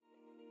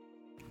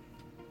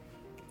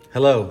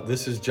Hello,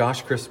 this is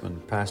Josh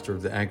Chrisman, pastor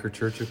of the Anchor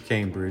Church of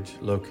Cambridge,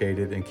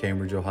 located in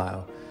Cambridge,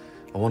 Ohio.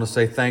 I want to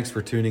say thanks for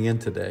tuning in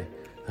today.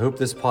 I hope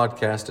this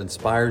podcast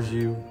inspires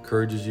you,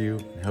 encourages you,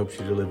 and helps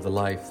you to live the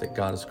life that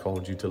God has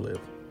called you to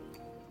live.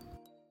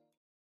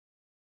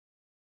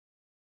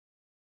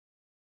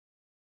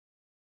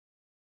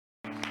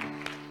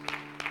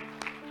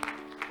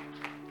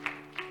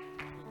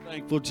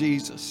 Thankful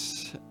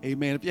Jesus.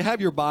 Amen. If you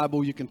have your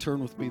Bible, you can turn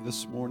with me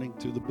this morning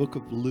to the book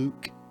of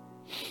Luke.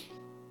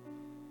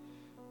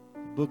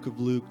 Book of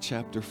Luke,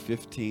 chapter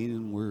 15,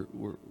 and we're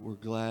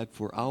glad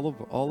for all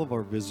of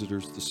our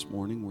visitors this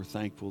morning. We're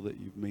thankful that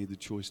you've made the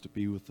choice to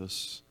be with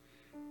us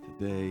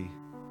today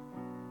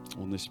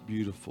on this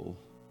beautiful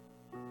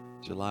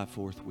July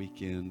 4th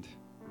weekend.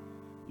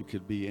 You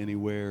could be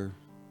anywhere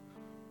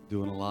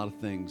doing a lot of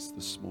things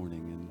this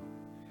morning,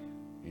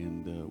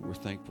 and we're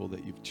thankful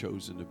that you've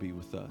chosen to be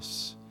with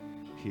us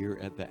here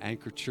at the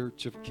Anchor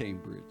Church of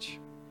Cambridge.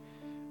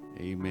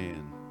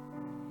 Amen.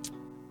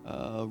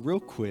 Real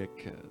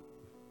quick,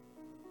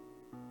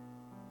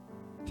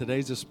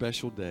 today's a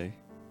special day.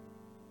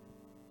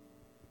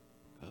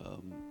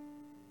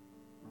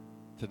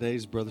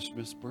 Today's Brother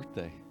Smith's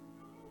birthday.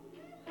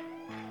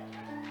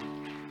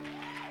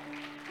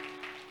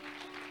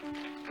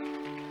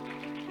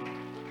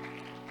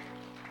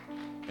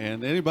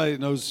 And anybody that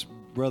knows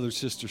Brother,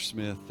 Sister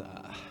Smith,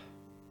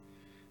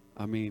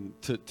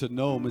 to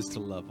know them is to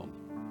love them.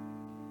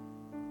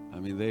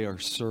 They are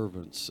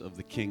servants of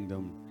the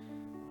kingdom.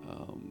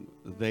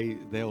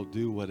 They'll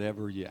do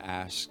whatever you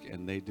ask,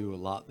 and they do a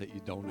lot that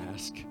you don't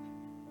ask.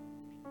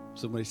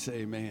 Somebody say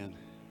amen.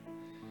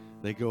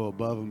 They go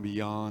above and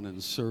beyond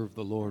and serve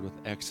the Lord with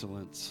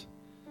excellence.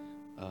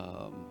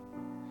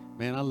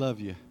 Man, I love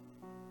you.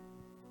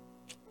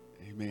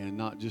 Amen.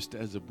 Not just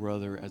as a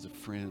brother, as a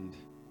friend,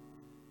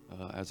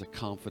 as a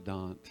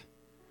confidant.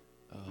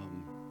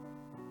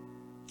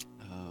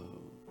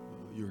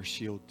 You're a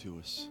shield to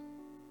us.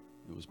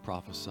 It was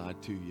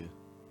prophesied to you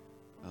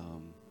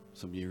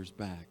some years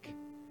back,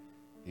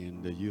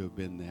 and you have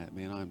been that.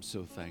 Man, I'm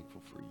so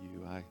thankful for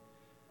you.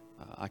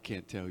 I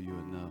can't tell you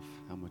enough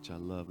how much I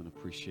love and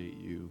appreciate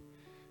you,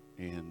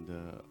 and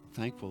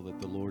thankful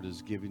that the Lord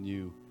has given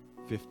you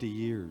 50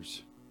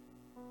 years.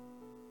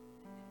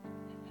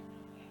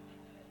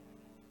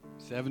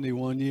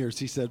 71 years,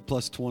 he said,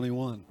 plus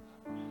 21.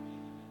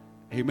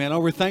 Amen. Oh,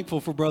 we're thankful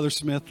for Brother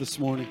Smith this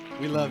morning.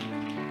 We love you.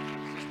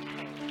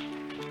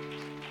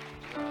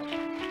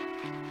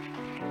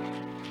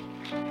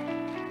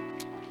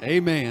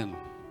 Amen.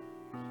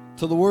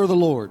 To the word of the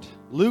Lord.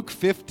 Luke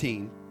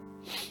 15.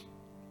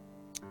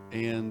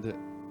 And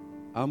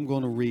I'm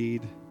going to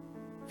read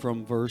from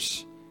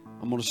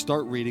I'm going to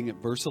start reading at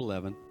verse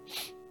 11.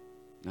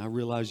 I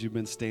realize you've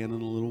been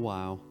standing a little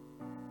while.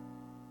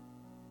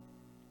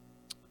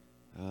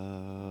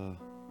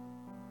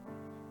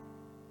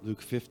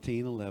 Luke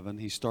 15:11.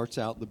 He starts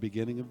out the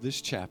beginning of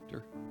this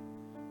chapter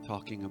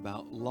talking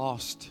about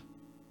lost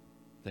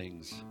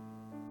things.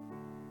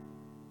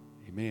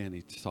 Amen.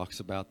 He talks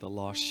about the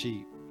lost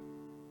sheep.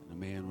 And a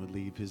man would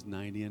leave his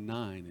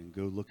 99 and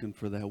go looking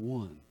for that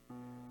one.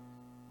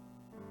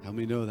 How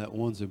many know that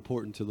one's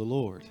important to the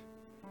Lord?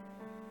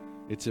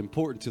 It's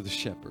important to the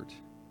shepherd.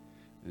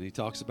 And he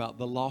talks about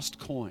the lost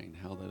coin,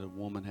 how that a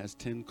woman has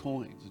 10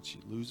 coins and she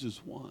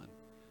loses one.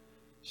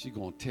 She's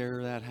going to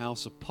tear that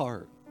house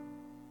apart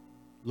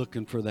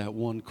looking for that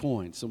one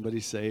coin. Somebody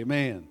say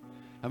amen.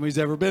 How many's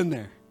ever been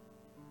there?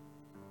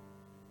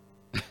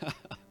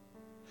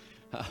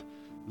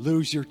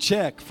 Lose your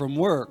check from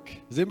work.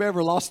 Has anybody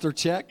ever lost their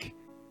check?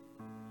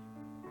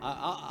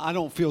 I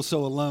don't feel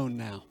so alone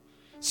now.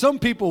 Some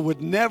people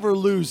would never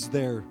lose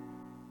their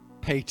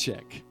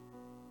paycheck.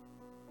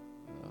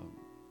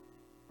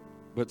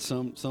 But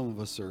some of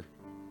us are,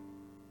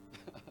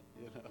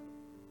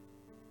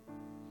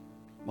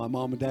 My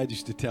mom and dad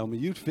used to tell me,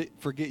 you'd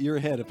forget your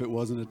head if it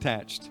wasn't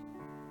attached.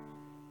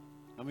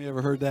 How many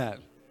ever heard that?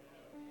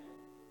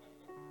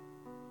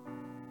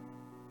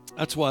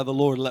 That's why the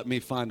Lord let me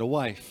find a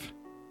wife.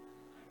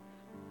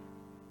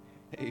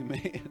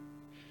 Amen.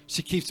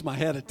 She keeps my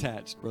head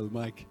attached, Brother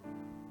Mike.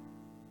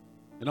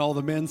 And all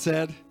the men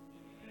said,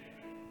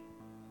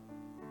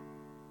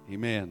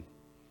 amen.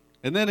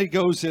 And then he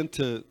goes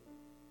into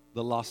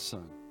the lost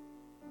son.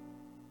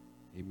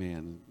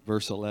 Amen.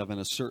 Verse 11,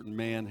 a certain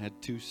man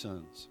had 2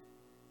 sons.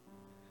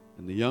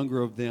 And the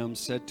younger of them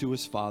said to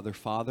his father,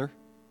 Father,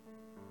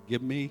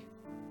 give me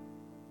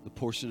the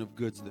portion of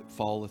goods that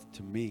falleth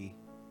to me.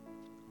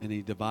 And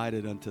he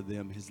divided unto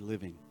them his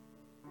living.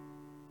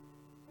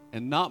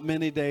 And not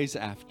many days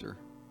after,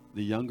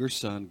 the younger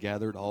son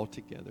gathered all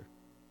together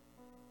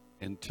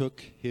and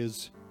took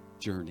his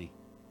journey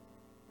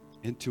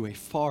into a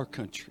far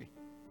country.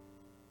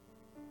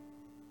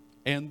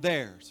 And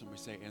there, somebody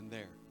say, and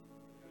there,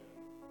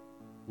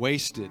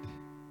 wasted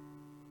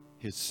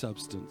his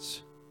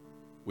substance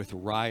with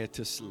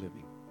riotous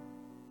living.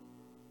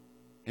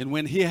 And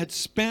when he had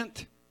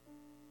spent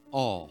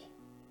all,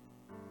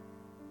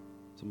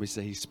 somebody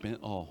say he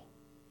spent all,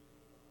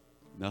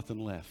 nothing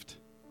left.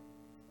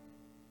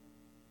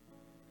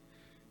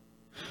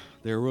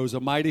 there arose a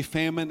mighty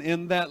famine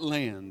in that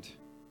land,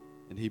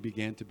 and he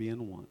began to be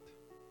in want.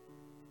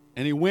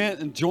 And he went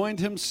and joined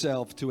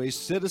himself to a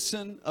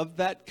citizen of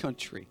that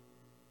country,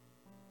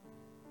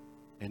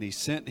 and he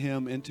sent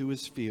him into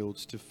his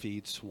fields to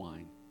feed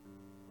swine.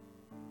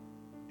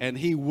 And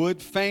he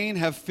would fain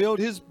have filled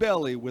his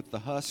belly with the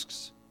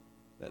husks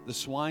that the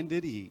swine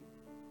did eat,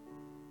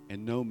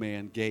 and no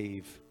man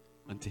gave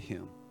unto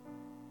him.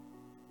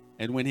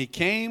 And when he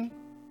came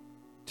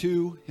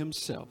to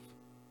himself,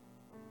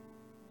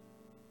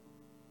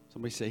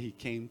 somebody say he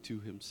came to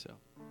himself.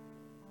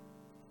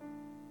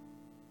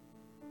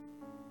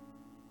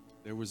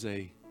 There was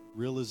a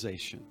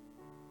realization.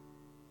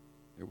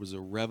 There was a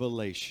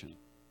revelation.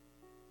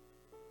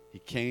 He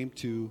came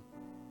to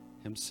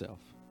himself.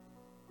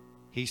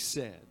 He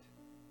said,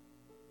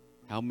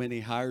 how many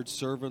hired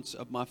servants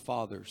of my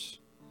father's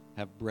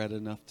have bread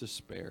enough to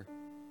spare,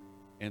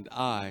 and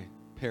I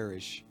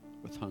perish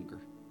with hunger?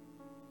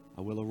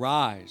 I will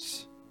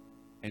arise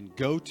and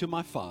go to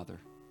my father,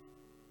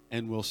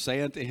 and will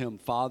say unto him,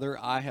 Father,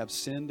 I have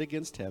sinned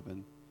against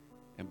heaven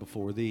and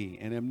before thee,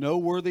 and am no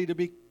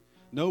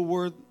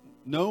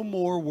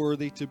more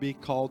worthy to be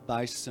called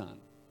thy son.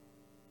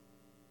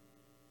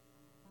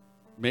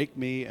 Make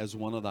me as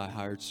one of thy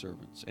hired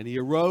servants. And he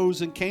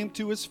arose and came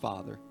to his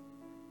father.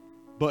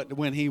 But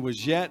when he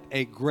was yet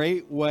a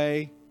great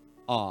way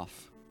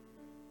off,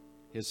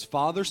 his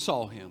father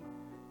saw him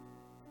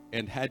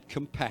and had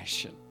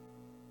compassion.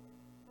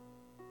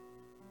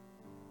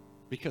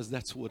 Because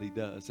that's what he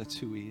does. That's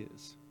who he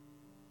is.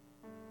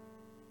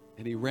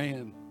 And he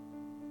ran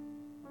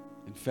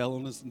and fell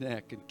on his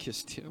neck and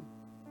kissed him.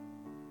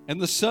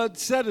 And the son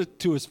said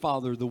to his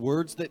father the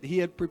words that he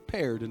had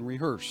prepared and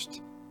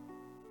rehearsed.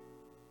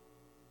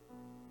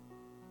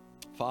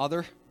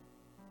 Father,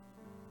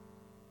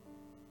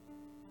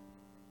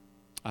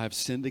 I have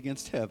sinned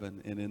against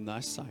heaven and in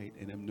thy sight,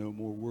 and am no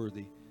more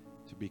worthy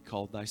to be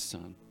called thy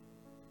son.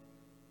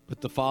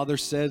 But the father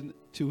said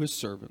to his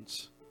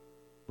servants,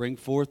 bring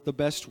forth the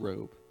best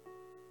robe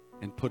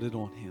and put it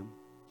on him,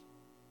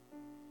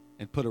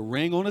 and put a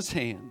ring on his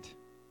hand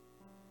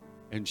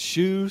and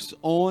shoes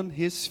on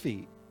his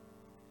feet,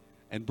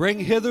 and bring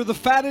hither the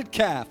fatted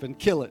calf and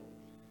kill it,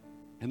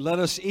 and let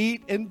us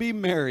eat and be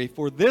merry.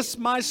 For this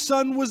my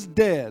son was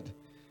dead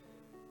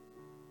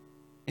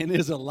and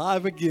is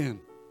alive again.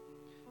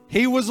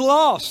 He was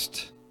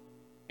lost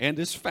and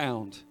is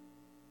found.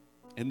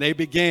 And they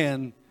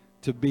began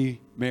to be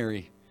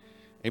merry.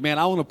 Amen.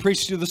 I want to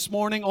preach to you this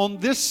morning on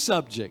this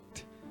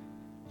subject.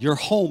 You're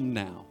home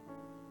now.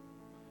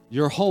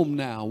 You're home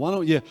now. Why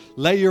don't you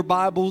lay your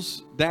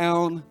Bibles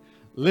down,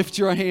 lift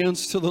your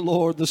hands to the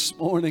Lord this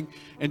morning,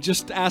 and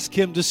just ask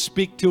Him to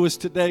speak to us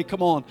today.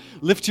 Come on,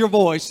 lift your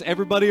voice.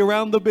 Everybody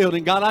around the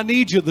building. God, I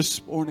need you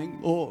this morning,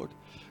 Lord.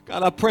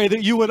 God, I pray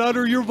that you would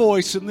utter your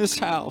voice in this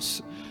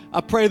house. I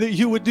pray that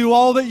you would do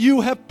all that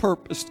you have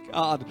purposed,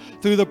 God,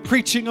 through the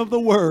preaching of the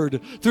word,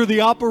 through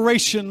the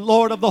operation,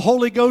 Lord, of the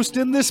Holy Ghost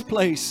in this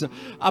place.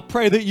 I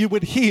pray that you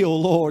would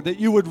heal, Lord, that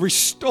you would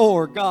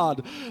restore,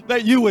 God,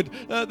 that you would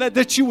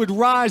that you would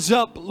rise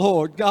up,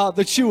 Lord, God,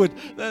 that you would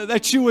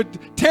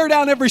tear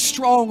down every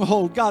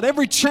stronghold, God,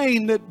 every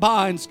chain that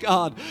binds,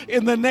 God.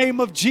 In the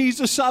name of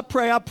Jesus, I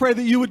pray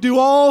that you would do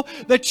all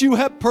that you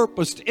have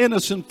purposed in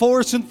us and for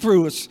us and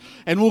through us,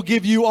 and we'll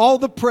give you all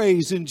the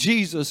praise in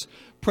Jesus'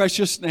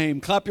 precious name.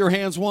 Clap your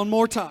hands one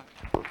more time.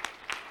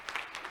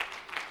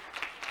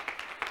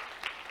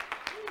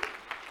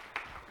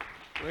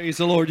 Praise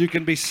the Lord. You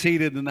can be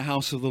seated in the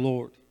house of the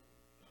Lord.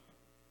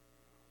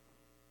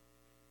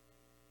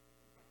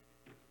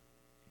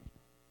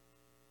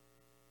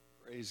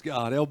 Praise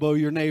God. Elbow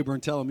your neighbor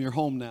and tell him you're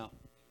home now.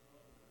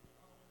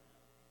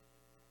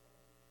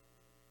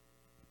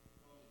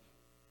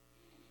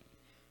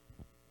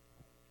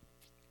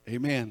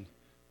 Amen.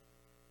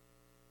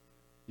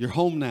 You're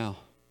home now.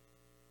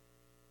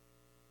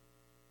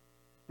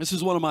 This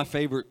is one of my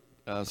favorite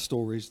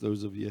stories.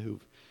 Those of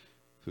you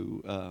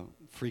who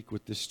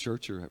frequent this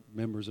church or are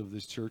members of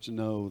this church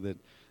know that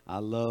I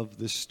love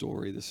this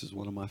story. This is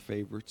one of my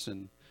favorites.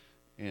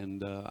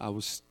 And I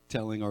was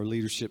telling our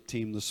leadership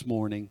team this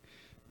morning,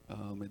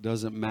 it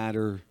doesn't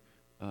matter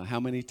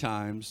how many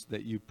times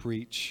that you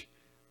preach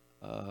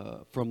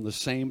from the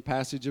same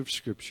passage of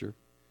Scripture.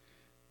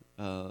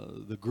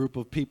 The group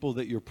of people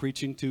that you're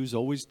preaching to is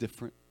always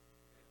different.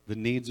 The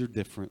needs are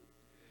different.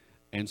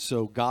 And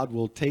so God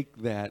will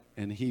take that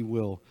and He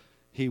will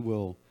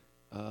what's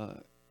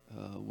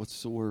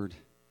the word?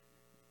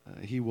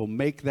 He will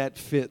make that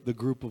fit the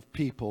group of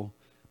people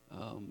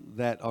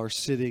that are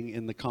sitting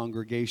in the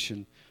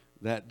congregation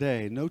that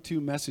day. No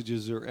two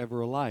messages are ever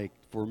alike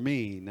for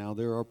me. Now,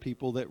 there are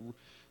people that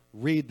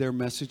read their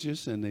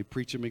messages and they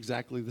preach them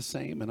exactly the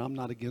same, and I'm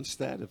not against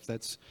that. If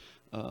that's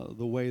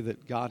the way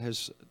that God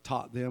has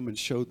taught them and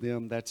showed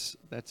them, that's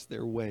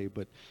their way.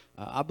 But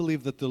I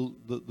believe that the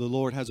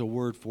Lord has a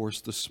word for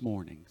us this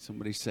morning.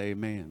 Somebody say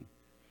amen.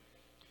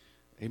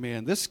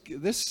 Amen. This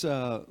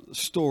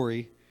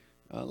story,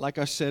 like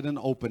I said in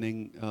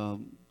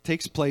opening,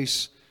 takes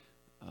place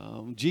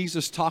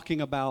Jesus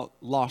talking about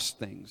lost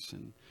things.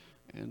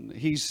 And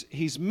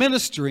he's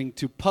ministering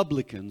to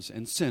publicans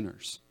and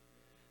sinners.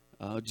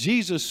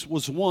 Jesus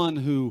was one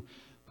who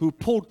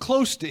pulled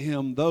close to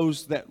him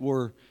those that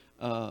were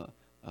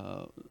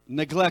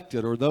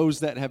neglected, or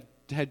those that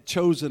had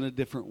chosen a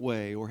different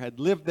way, or had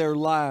lived their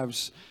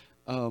lives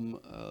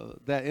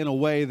that in a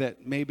way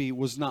that maybe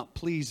was not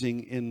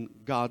pleasing in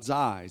God's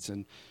eyes.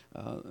 And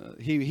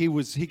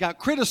he got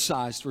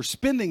criticized for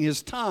spending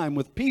his time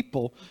with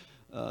people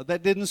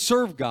that didn't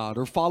serve God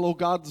or follow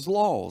God's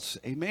laws.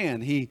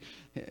 Amen. He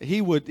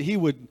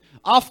would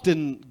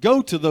often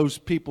go to those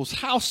people's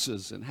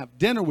houses and have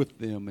dinner with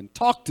them and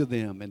talk to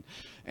them and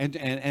in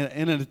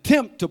an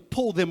attempt to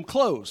pull them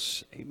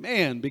close.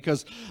 Amen.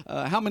 Because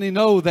how many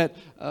know that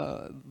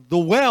the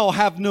well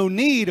have no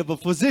need of a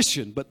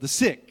physician but the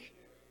sick?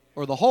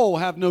 Or the whole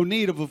have no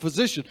need of a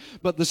physician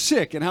but the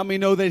sick. And how many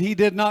know that he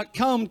did not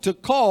come to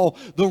call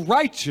the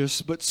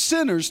righteous but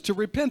sinners to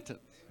repentance?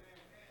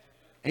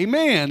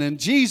 Amen. And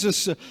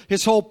Jesus,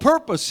 his whole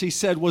purpose, he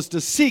said, was to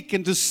seek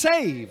and to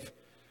save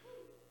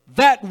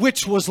that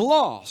which was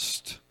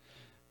lost.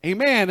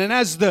 Amen. And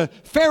as the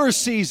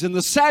Pharisees and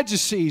the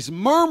Sadducees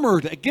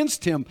murmured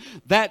against him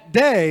that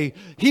day,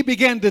 he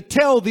began to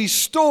tell these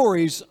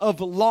stories of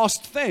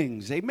lost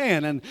things.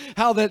 Amen. And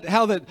how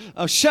that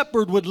a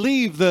shepherd would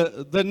leave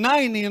the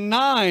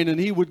 99 and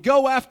he would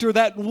go after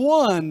that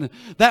one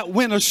that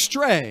went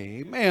astray.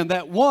 Amen.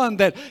 That one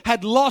that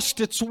had lost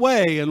its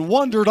way and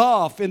wandered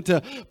off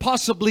into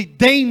possibly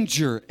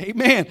danger.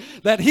 Amen.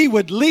 That he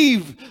would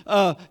leave,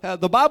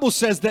 the Bible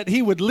says that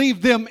he would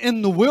leave them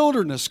in the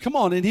wilderness. Come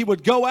on. And he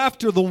would go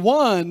after the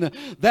one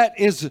that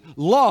is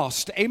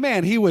lost.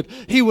 Amen. He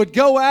would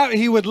go out,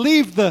 he would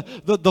leave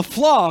the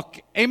flock,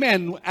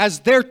 amen,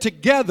 as they're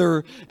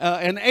together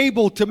and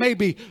able to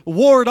maybe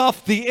ward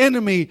off the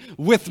enemy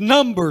with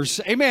numbers.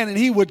 Amen. And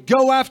he would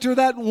go after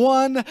that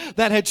one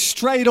that had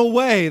strayed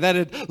away, that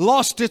had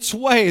lost its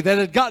way, that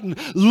had gotten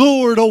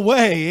lured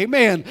away.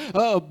 Amen.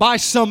 By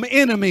some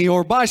enemy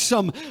or by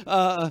some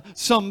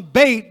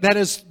bait that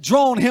has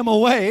drawn him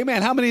away.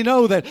 Amen. How many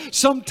know that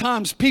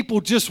sometimes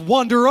people just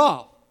wander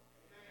off?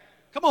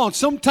 Come on,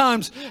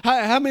 sometimes,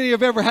 how many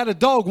have ever had a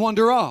dog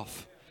wander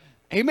off?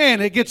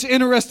 Amen. It gets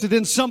interested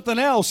in something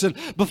else, and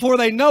before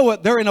they know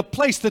it, they're in a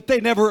place that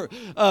they never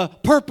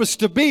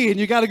purposed to be, and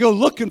you got to go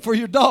looking for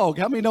your dog.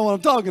 How many know what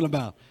I'm talking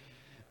about?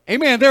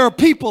 Amen. There are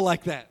people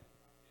like that.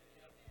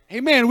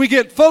 Amen. We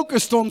get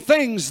focused on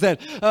things that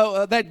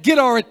get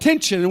our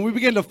attention, and we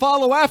begin to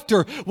follow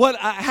after what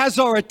has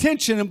our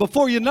attention. And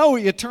before you know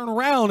it, you turn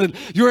around and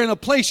you're in a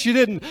place you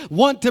didn't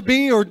want to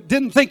be or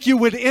didn't think you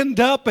would end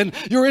up, and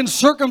you're in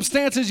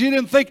circumstances you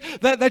didn't think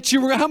that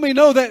you were. How many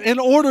know that in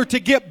order to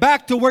get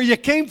back to where you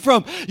came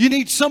from, you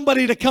need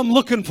somebody to come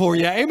looking for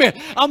you? Amen.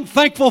 I'm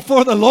thankful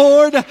for the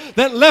Lord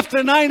that left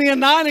the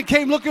 99 and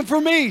came looking for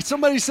me.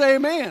 Somebody say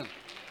amen.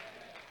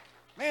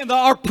 Man,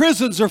 our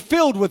prisons are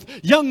filled with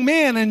young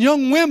men and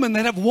young women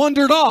that have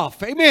wandered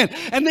off. Amen.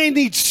 And they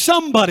need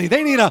somebody.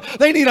 They need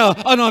an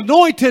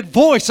anointed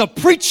voice, a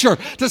preacher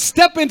to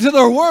step into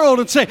their world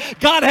and say,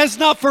 God has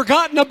not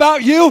forgotten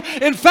about you.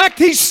 In fact,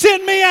 He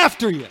sent me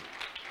after you.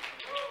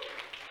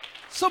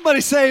 Somebody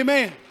say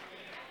amen.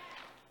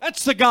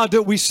 That's the God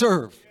that we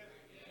serve.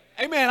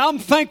 Amen. I'm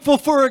thankful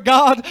for a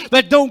God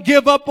that don't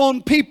give up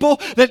on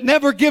people, that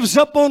never gives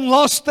up on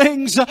lost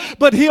things,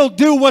 but He'll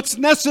do what's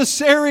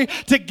necessary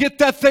to get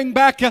that thing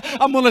back.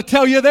 I'm going to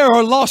tell you, there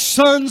are lost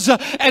sons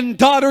and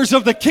daughters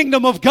of the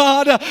kingdom of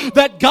God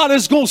that God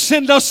is going to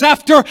send us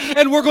after,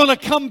 and we're going to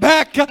come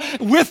back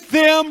with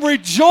them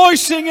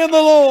rejoicing in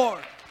the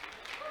Lord.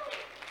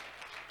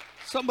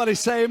 Somebody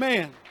say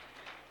amen.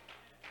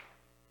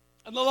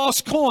 And the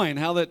lost coin,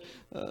 how that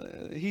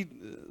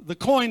the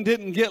coin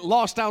didn't get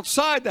lost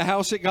outside the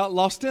house, it got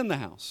lost in the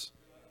house.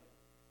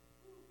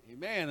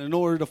 Amen. In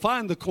order to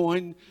find the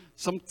coin,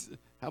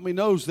 how many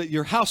knows that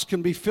your house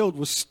can be filled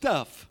with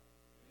stuff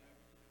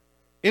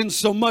in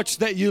so much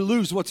that you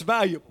lose what's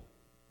valuable?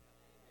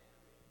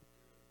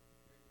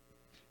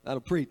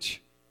 That'll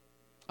preach.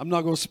 I'm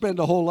not going to spend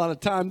a whole lot of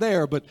time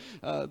there, but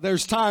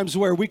there's times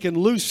where we can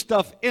lose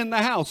stuff in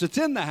the house. It's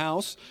in the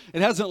house.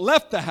 It hasn't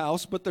left the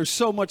house, but there's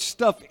so much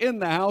stuff in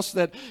the house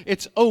that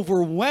it's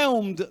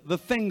overwhelmed the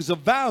things of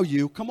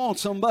value. Come on,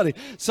 somebody.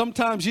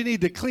 Sometimes you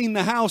need to clean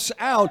the house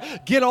out,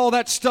 get all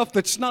that stuff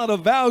that's not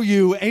of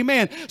value,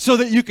 amen, so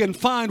that you can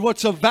find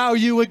what's of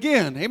value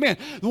again, amen.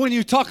 When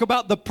you talk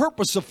about the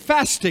purpose of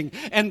fasting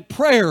and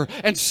prayer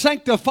and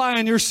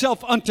sanctifying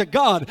yourself unto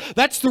God,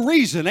 that's the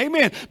reason,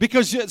 amen,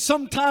 because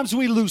sometimes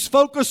we lose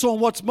focus on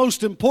what's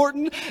most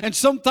important, and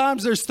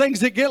sometimes there's things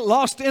that get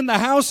lost in the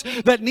house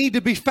that need to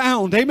be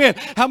found. Amen.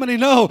 How many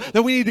know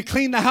that we need to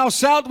clean the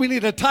house out? We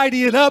need to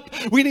tidy it up.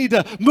 We need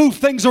to move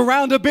things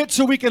around a bit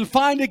so we can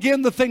find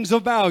again the things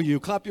of value.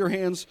 Clap your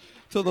hands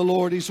to the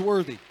Lord. He's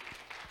worthy.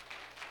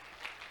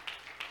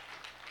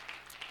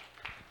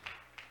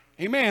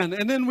 Amen.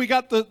 And then we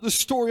got the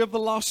story of the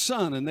lost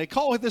son, and they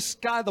call this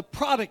guy the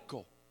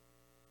prodigal.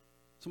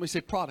 Somebody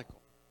say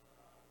prodigal.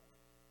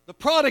 The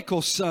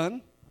prodigal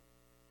son.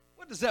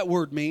 What does that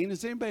word mean?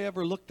 Has anybody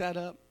ever looked that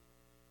up?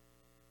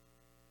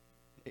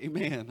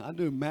 Amen.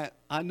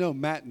 I know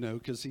Matt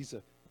because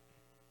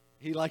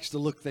he likes to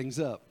look things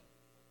up.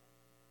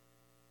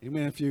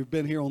 Amen. If you've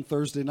been here on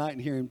Thursday night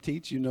and hear him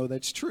teach, you know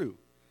that's true.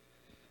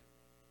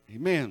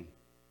 Amen.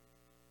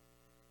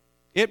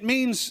 It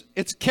means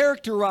it's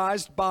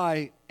characterized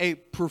by a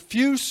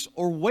profuse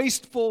or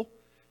wasteful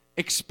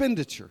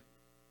expenditure.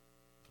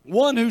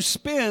 One who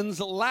spends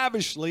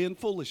lavishly and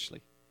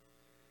foolishly.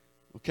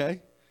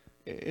 Okay?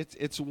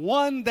 It's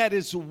one that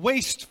is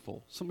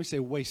wasteful. Somebody say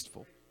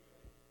wasteful.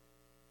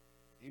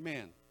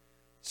 Amen.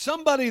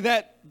 Somebody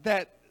that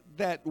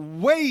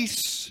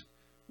wastes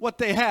what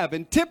they have.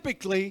 And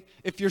typically,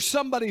 if you're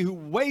somebody who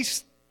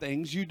wastes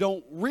things, you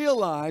don't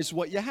realize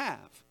what you have.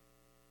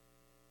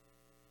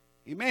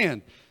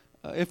 Amen.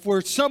 If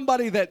we're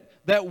somebody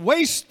that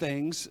wastes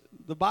things,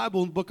 the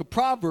Bible in the book of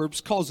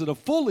Proverbs calls it a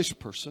foolish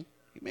person.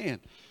 Amen.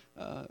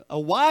 A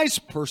wise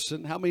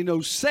person, how many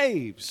know,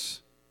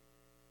 saves,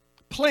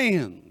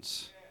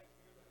 plans.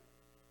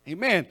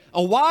 Amen.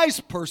 A wise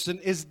person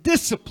is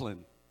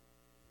disciplined.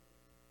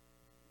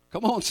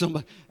 Come on,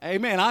 somebody.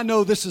 Amen. I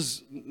know this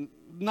is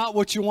not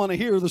what you want to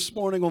hear this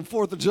morning on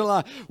 4th of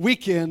July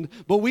weekend,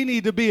 but we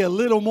need to be a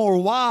little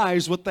more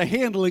wise with the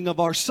handling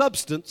of our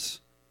substance.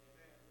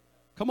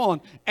 Come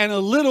on. And a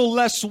little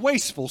less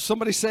wasteful.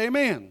 Somebody say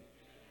amen.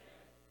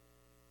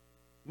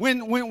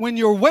 When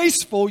you're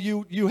wasteful,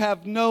 you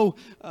have no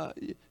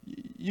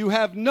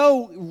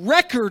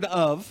record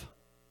of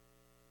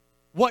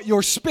what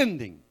you're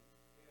spending.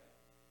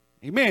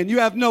 Amen. You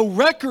have no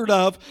record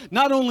of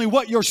not only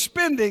what you're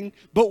spending,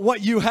 but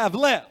what you have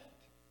left.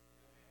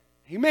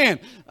 Amen.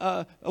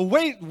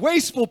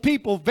 Wasteful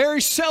people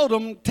very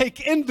seldom take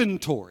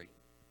inventory.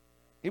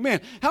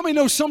 Amen. How many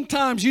know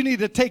sometimes you need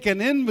to take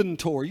an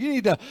inventory?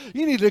 You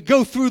need to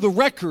go through the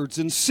records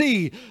and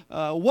see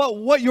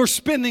what you're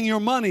spending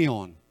your money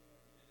on.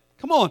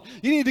 Come on.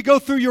 You need to go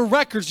through your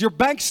records, your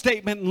bank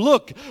statement, and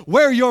look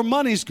where your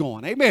money's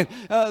going. Amen.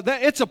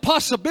 It's a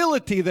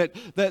possibility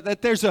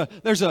that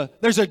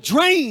there's a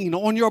drain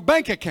on your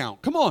bank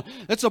account. Come on.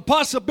 It's a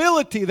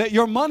possibility that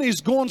your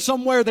money's going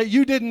somewhere that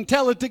you didn't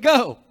tell it to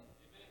go.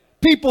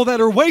 People that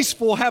are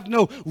wasteful have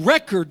no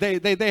record.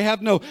 They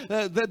have no,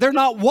 they're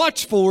not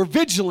watchful or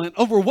vigilant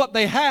over what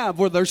they have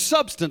or their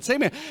substance.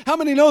 Amen. How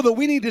many know that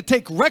we need to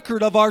take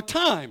record of our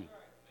time?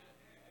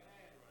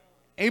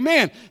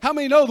 Amen. How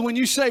many know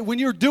that when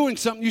you're doing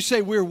something, you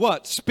say we're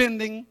what?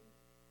 Spending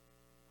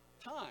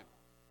time.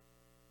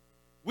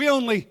 We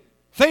only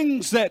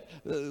things that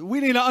we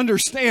need to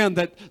understand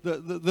that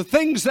the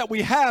things that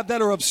we have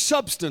that are of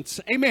substance,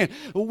 amen,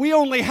 we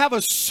only have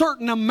a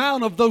certain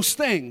amount of those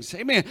things,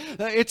 amen.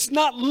 It's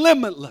not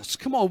limitless.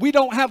 Come on, we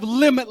don't have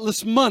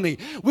limitless money.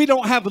 We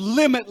don't have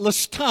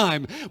limitless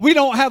time. We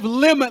don't have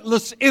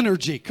limitless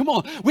energy. Come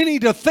on, we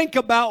need to think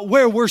about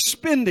where we're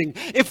spending.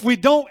 If we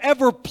don't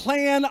ever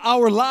plan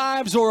our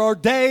lives or our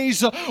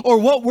days or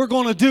what we're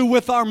going to do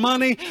with our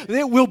money,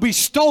 it will be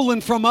stolen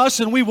from us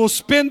and we will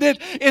spend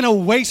it in a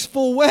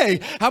wasteful way.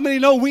 How many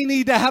know we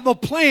need to have a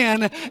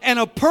plan and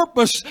a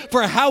purpose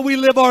for how we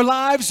live our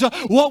lives,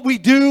 what we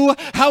do,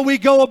 how we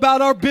go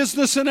about our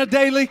business in a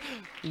daily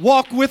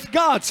walk with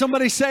God?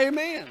 Somebody say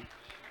amen.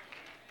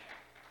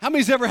 How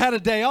many's ever had a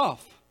day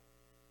off?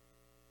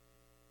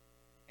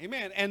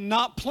 Amen. And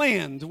not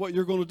planned what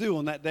you're going to do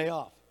on that day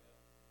off?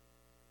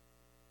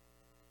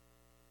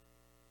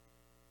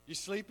 You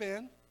sleep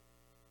in?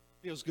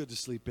 Feels good to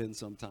sleep in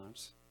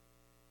sometimes.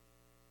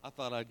 I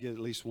thought I'd get at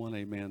least one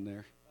amen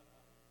there.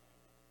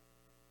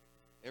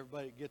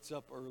 Everybody gets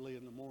up early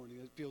in the morning.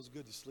 It feels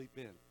good to sleep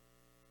in.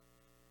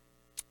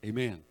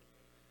 Amen.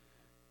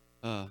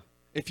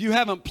 If you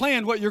haven't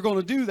planned what you're going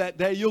to do that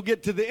day, you'll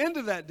get to the end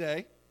of that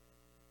day,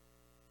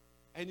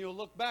 and you'll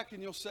look back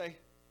and you'll say,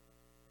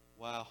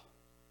 wow,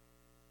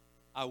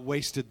 I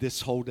wasted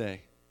this whole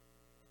day.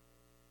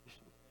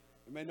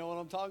 You may know what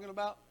I'm talking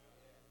about.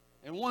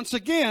 And once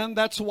again,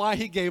 that's why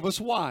He gave us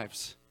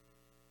wives.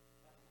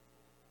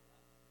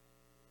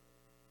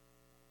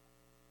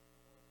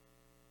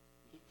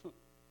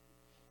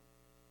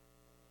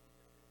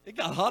 It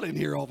got hot in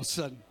here all of a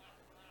sudden.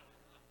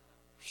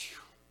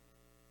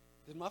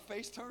 Did my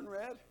face turn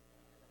red?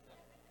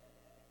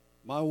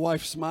 My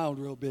wife smiled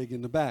real big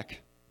in the back.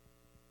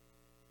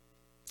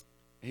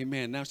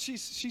 Amen. Now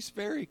she's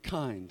very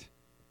kind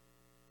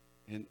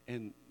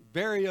and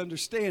very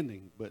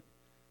understanding, but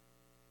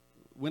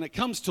when it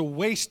comes to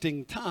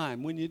wasting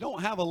time, when you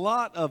don't have a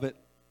lot of it,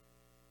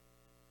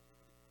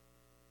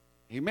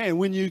 amen,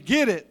 when you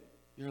get it,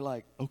 you're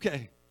like,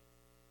 okay,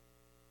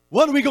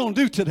 what are we going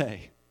to do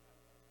today?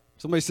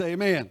 Somebody say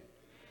amen.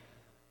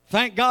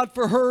 Thank God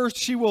for her.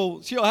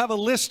 She'll have a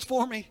list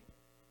for me.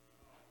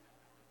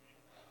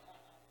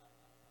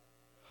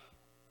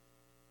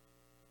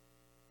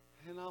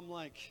 And I'm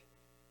like,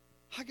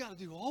 I got to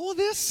do all of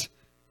this?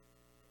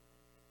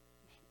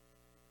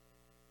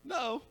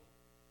 No.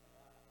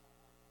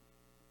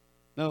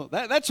 No,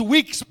 that's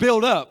weeks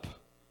built up,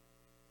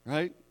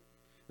 right?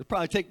 It'll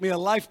probably take me a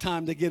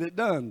lifetime to get it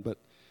done, but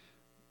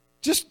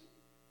just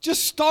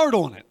start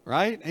on it,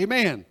 right?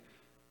 Amen.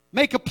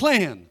 Make a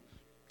plan.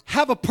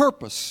 Have a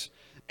purpose.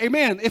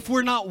 Amen. If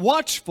we're not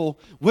watchful,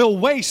 we'll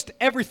waste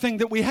everything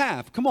that we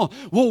have. Come on.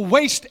 We'll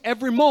waste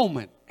every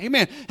moment.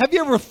 Amen. Have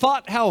you ever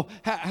thought how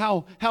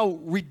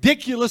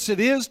ridiculous it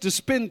is to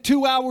spend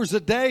 2 hours a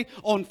day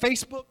on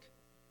Facebook?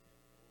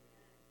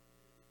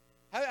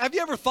 Have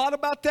you ever thought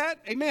about that?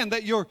 Amen.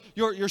 That you're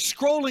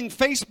scrolling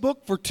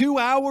Facebook for 2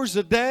 hours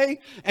a day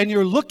and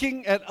you're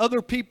looking at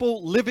other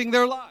people living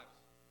their lives.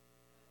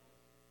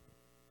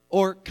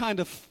 Or kind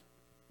of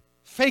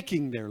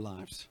faking their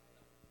lives.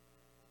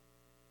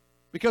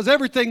 Because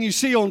everything you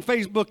see on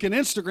Facebook and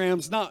Instagram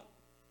is not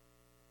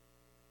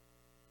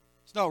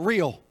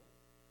real.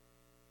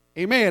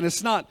 Amen.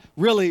 It's not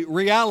really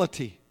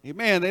reality.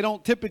 Amen. They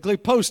don't typically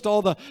post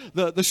all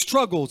the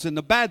struggles and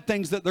the bad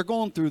things that they're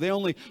going through. They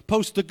only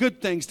post the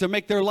good things to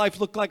make their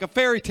life look like a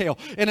fairy tale.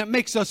 And it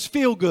makes us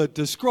feel good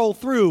to scroll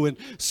through and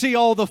see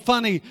all the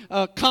funny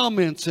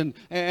comments and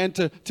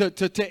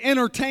to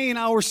entertain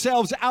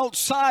ourselves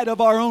outside of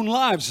our own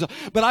lives.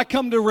 But I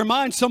come to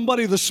remind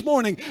somebody this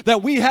morning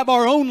that we have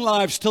our own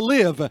lives to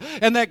live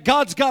and that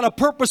God's got a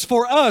purpose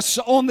for us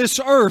on this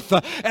earth.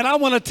 And I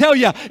want to tell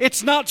you,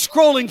 it's not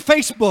scrolling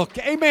Facebook.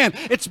 Amen.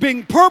 It's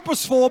being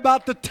purposeful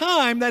about the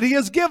time that He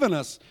has given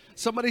us.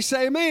 Somebody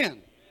say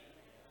amen.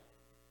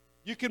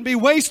 You can be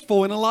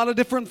wasteful in a lot of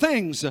different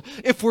things.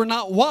 If we're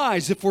not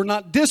wise, if we're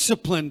not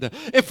disciplined,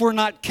 if we're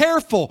not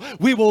careful,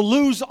 we will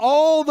lose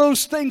all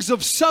those things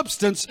of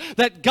substance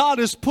that God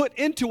has put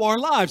into our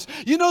lives.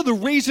 You know the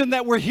reason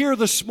that we're here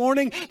this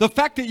morning? The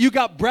fact that you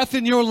got breath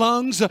in your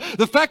lungs,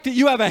 the fact that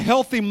you have a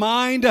healthy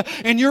mind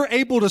and you're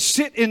able to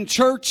sit in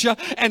church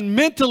and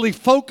mentally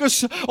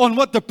focus on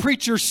what the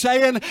preacher's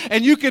saying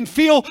and you can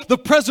feel the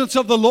presence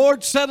of the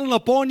Lord settling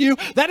upon you.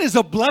 That is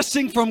a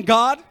blessing from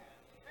God.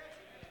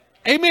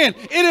 Amen.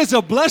 It is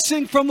a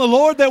blessing from the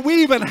Lord that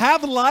we even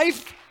have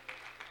life.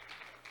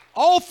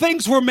 All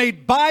things were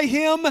made by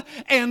Him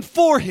and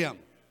for Him.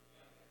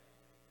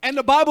 And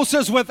the Bible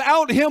says,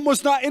 without Him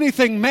was not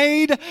anything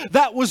made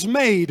that was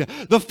made.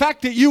 The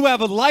fact that you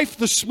have a life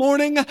this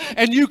morning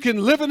and you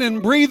can living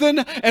and breathing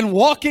and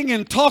walking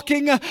and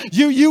talking,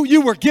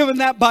 you were given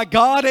that by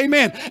God.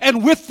 Amen.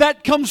 And with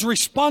that comes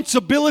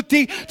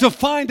responsibility to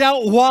find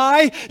out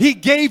why He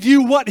gave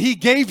you what He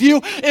gave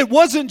you. It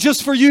wasn't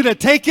just for you to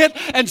take it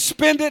and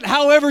spend it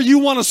however you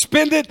want to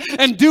spend it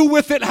and do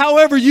with it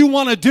however you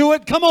want to do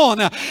it. Come on.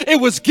 It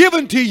was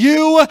given to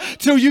you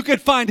so you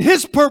could find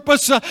His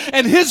purpose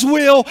and His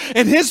will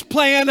and His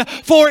plan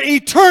for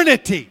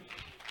eternity.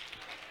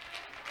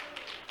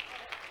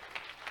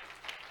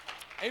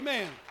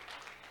 Amen.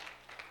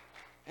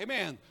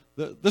 Amen.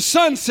 The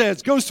son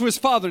goes to his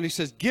father and he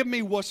says, give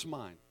me what's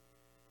mine.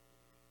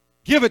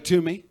 Give it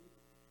to me.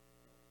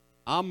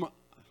 I'm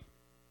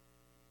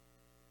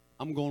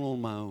going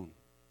on my own.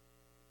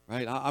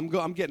 Right?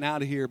 I'm getting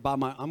out of here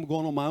I'm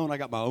going on my own. I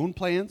got my own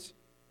plans.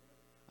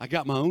 I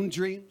got my own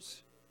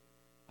dreams.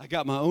 I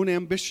got my own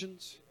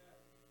ambitions.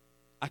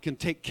 I can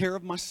take care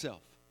of myself.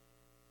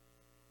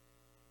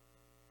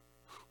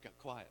 Got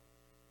quiet.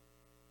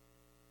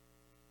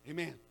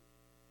 Amen.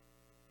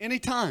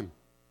 Anytime.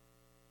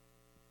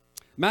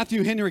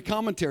 Matthew Henry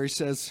Commentary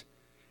says,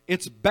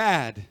 it's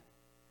bad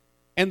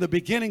and the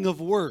beginning of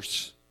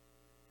worse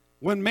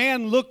when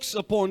man looks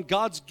upon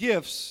God's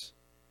gifts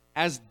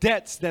as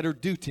debts that are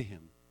due to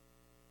him.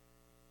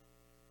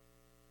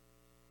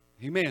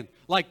 Amen.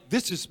 Like,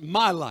 this is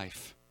my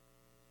life.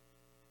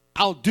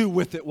 I'll do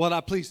with it what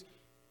I please.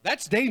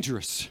 That's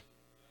dangerous.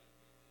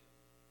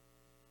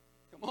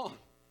 Come on.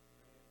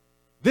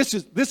 This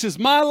is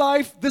my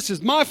life. This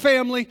is my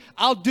family.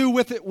 I'll do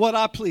with it what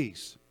I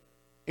please.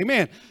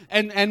 Amen.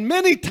 And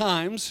many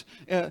times,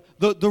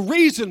 the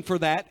reason for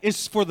that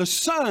is for the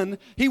son,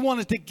 he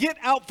wanted to get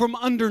out from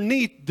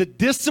underneath the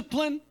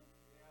discipline,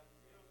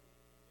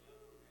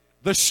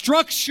 the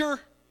structure,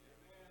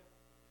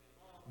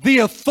 the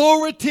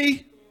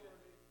authority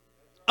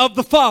of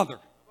the father.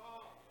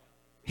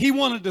 He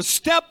wanted to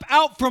step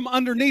out from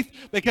underneath,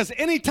 because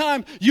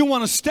anytime you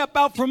want to step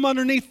out from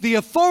underneath the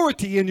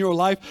authority in your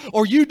life,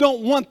 or you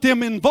don't want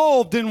them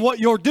involved in what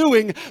you're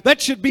doing, that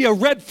should be a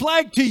red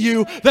flag to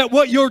you that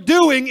what you're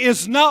doing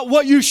is not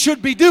what you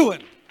should be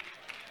doing.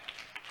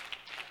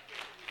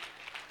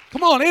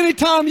 Come on,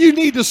 anytime you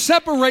need to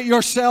separate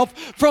yourself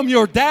from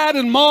your dad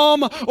and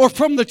mom or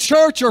from the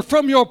church or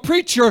from your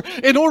preacher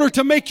in order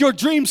to make your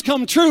dreams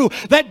come true,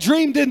 that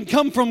dream didn't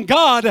come from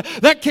God.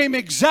 That came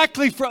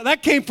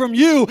from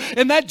you,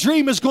 and that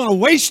dream is going to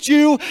waste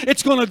you.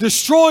 It's going to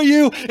destroy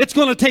you. It's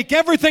going to take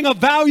everything of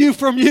value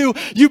from you.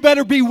 You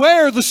better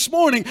beware this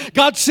morning.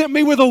 God sent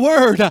me with a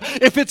word.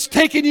 If it's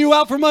taking you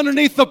out from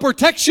underneath the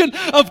protection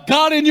of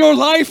God in your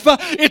life,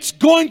 it's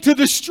going to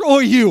destroy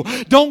you.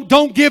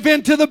 Don't give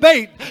in to the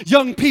bait.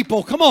 Young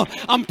people, come on.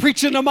 I'm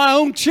preaching to my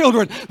own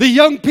children. The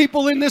young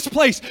people in this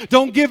place,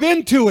 don't give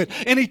in to it.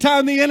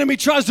 Anytime the enemy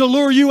tries to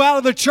lure you out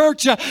of the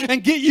church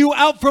and get you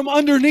out from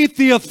underneath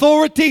the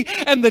authority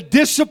and the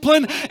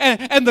discipline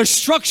and the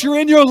structure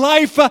in your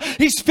life,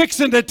 he's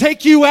fixing to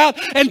take you out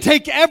and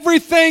take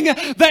everything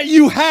that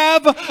you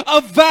have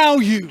of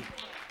value.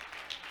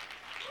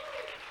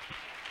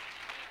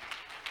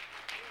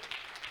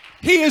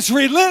 He is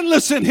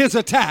relentless in His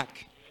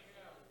attack.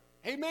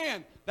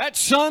 Amen. That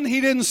son,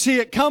 he didn't see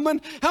it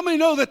coming. How many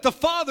know that the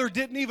father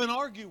didn't even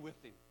argue with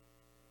him?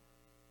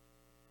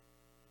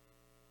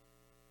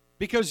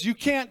 Because you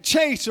can't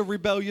chase a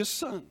rebellious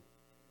son.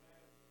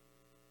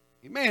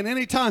 Amen.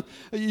 Anytime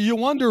you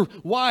wonder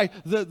why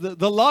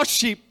the lost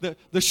sheep,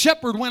 the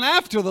shepherd went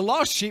after the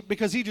lost sheep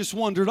because he just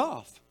wandered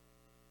off.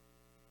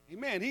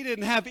 Amen. He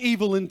didn't have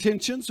evil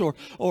intentions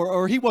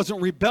or he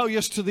wasn't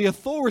rebellious to the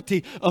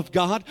authority of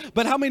God.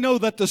 But how many know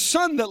that the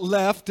son that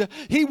left,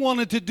 he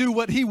wanted to do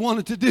what he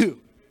wanted to do?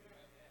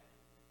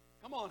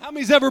 Come on, how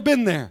many's ever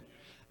been there?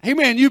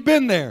 Amen. You've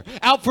been there.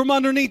 Out from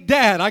underneath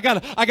dad. I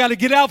gotta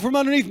get out from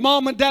underneath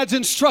mom and dad's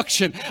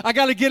instruction. I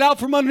gotta get out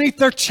from underneath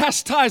their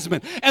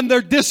chastisement and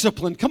their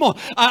discipline. Come on.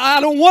 I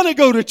don't want to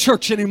go to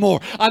church anymore.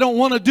 I don't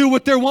want to do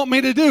what they want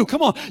me to do.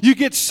 Come on. You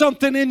get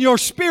something in your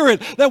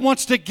spirit that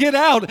wants to get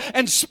out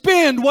and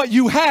spend what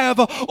you have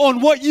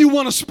on what you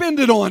want to spend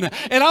it on.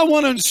 And I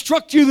want to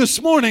instruct you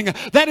this morning.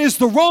 That is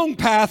the wrong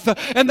path.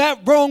 And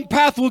that wrong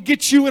path will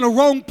get you in a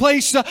wrong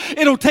place.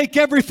 It'll take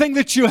everything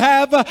that you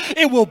have.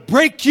 It will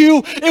break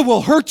you. It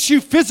will hurt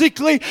you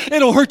physically.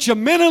 It'll hurt you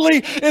mentally.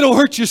 It'll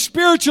hurt you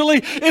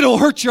spiritually. It'll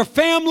hurt your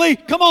family.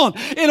 Come on.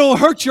 It'll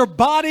hurt your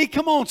body.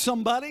 Come on,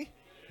 somebody.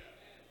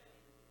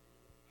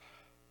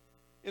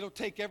 It'll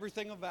take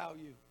everything of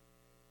value.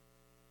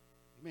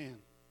 Amen.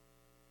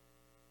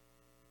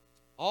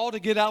 All to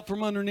get out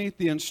from underneath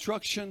the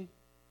instruction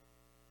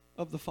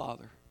of the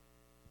Father.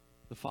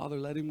 The Father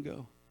let him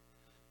go.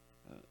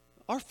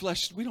 Our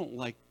flesh, we don't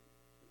like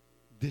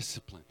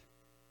discipline.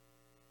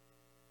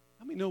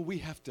 How many know we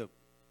have to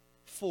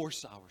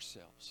force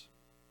ourselves?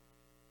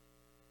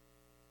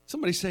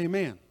 Somebody say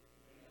amen.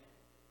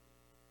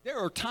 There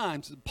are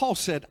times, Paul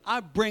said, I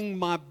bring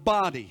my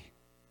body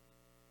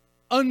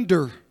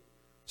under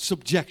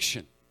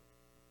subjection.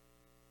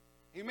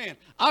 Amen.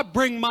 I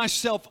bring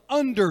myself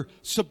under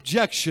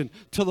subjection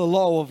to the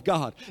law of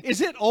God.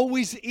 Is it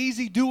always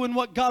easy doing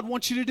what God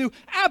wants you to do?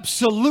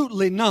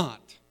 Absolutely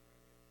not.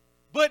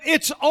 But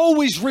it's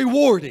always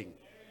rewarding.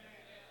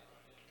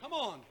 Come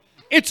on.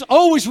 It's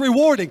always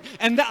rewarding.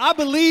 And I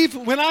believe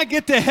when I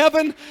get to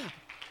heaven,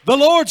 the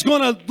Lord's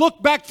going to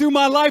look back through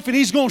my life and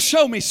He's going to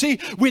show me, see,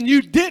 when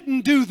you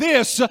didn't do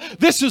this,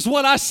 this is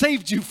what I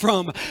saved you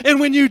from. And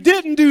when you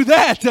didn't do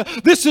that,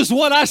 this is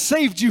what I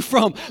saved you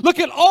from. Look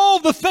at all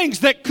the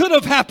things that could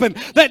have happened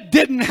that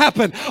didn't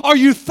happen. Are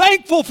you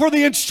thankful for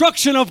the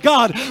instruction of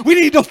God? We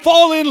need to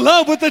fall in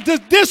love with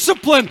the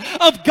discipline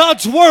of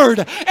God's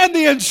Word and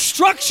the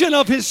instruction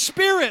of His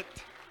Spirit.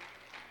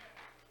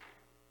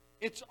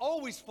 It's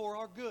always for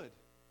our good.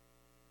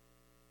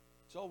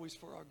 It's always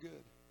for our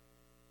good.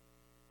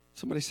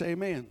 Somebody say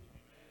amen.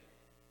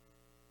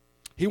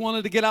 He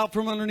wanted to get out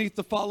from underneath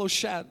the Father's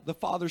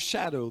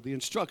shadow, the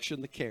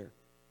instruction, the care.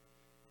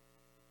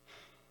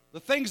 The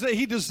things that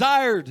he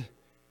desired,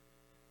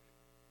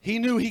 he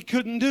knew he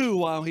couldn't do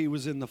while he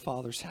was in the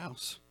Father's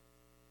house.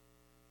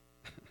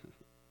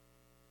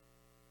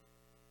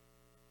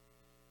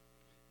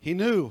 He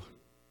knew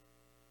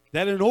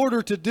that in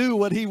order to do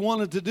what he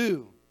wanted to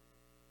do,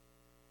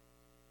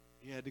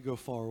 he had to go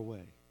far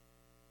away.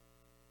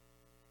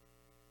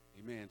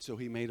 Amen. So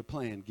he made a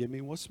plan. Give me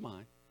what's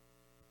mine,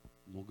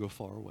 and we'll go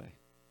far away.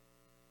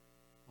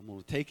 I'm going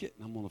to take it,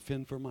 and I'm going to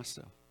fend for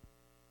myself.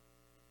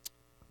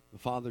 The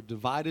Father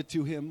divided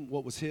to him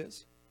what was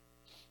his.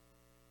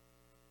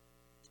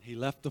 He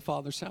left the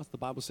Father's house. The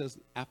Bible says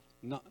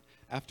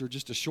after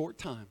just a short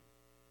time,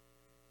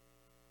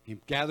 he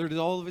gathered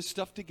all of his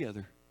stuff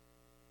together,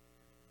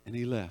 and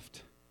he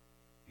left.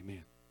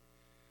 Amen.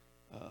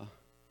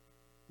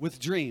 With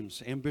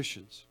dreams,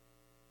 ambitions.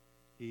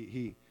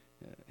 He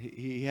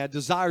had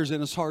desires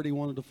in his heart he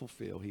wanted to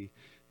fulfill.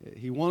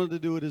 He wanted to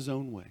do it his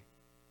own way.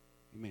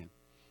 Amen.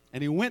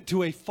 And he went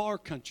to a far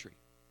country.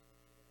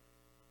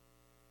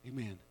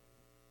 Amen.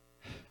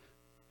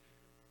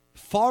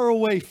 Far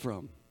away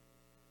from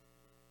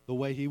the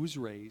way he was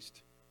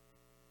raised.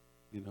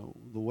 You know,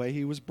 the way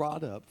he was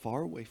brought up.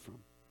 Far away from.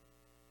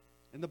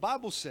 And the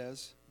Bible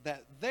says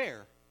that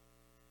there.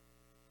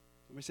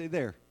 Let me say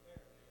there.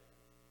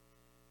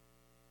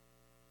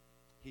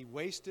 He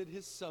wasted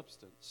his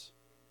substance.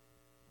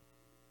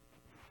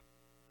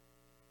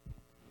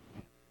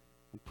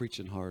 I'm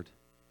preaching hard.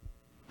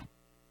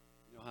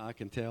 You know how I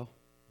can tell?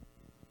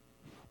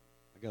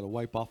 I got to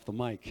wipe off the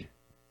mic.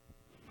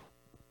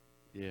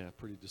 Yeah,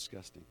 pretty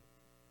disgusting.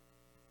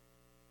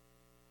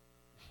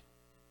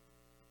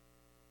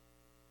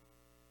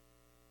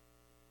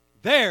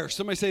 There,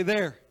 somebody say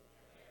there.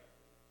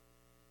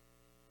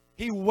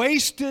 He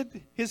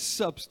wasted his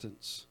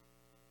substance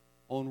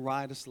on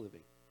riotous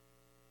living.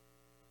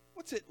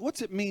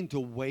 What's it mean to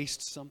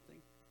waste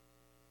something?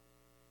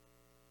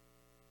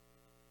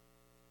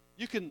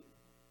 You can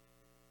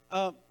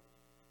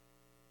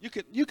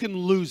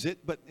lose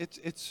it, but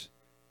it's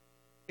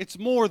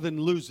more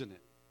than losing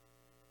it.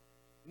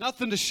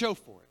 Nothing to show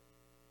for it.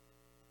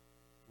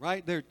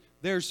 Right?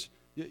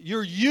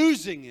 You're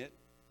using it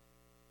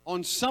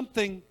on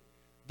something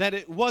that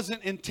it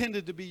wasn't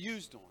intended to be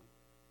used on.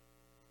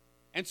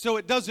 And so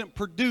it doesn't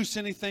produce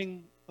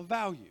anything of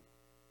value.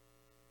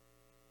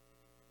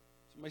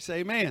 Somebody say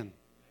amen.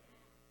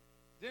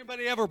 Has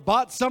anybody ever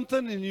bought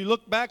something and you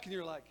look back and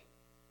you're like,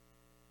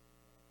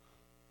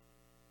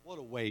 what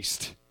a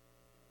waste.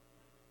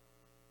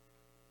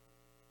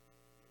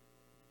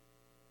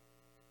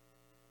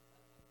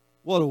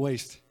 What a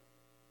waste.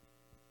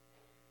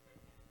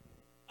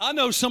 I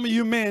know some of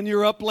you men,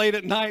 you're up late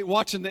at night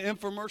watching the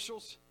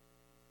infomercials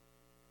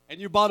and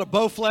you bought a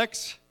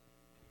Bowflex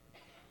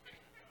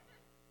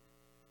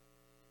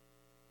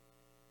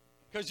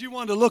because you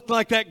wanted to look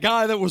like that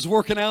guy that was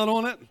working out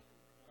on it.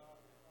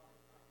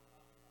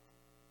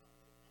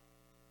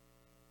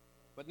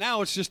 But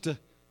now it's just a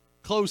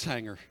clothes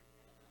hanger.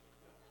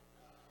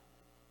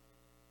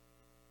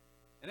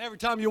 And every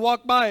time you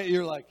walk by it,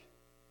 you're like,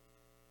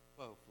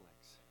 Bowflex.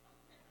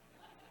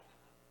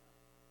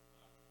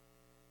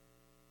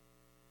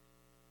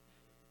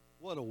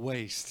 What a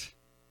waste.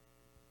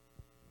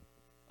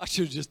 I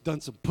should have just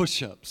done some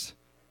push-ups.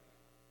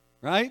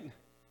 Right?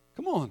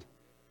 Come on.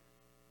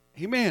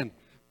 Amen.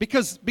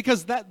 Because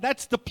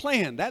that's the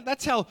plan.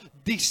 That's how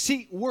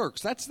deceit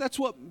works. That's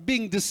what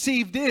being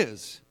deceived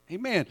is.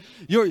 Amen.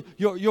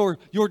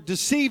 You're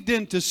deceived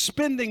into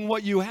spending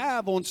what you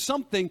have on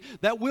something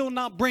that will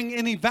not bring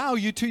any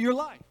value to your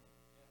life.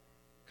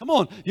 Come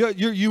on,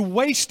 you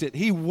waste it.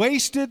 He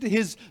wasted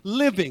his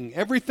living,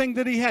 everything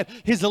that he had.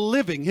 His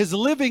living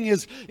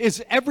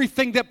is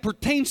everything that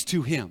pertains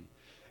to him.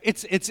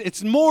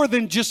 It's more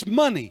than just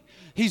money.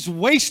 He's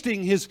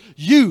wasting his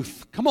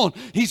youth. Come on.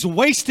 He's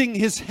wasting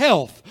his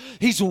health.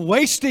 He's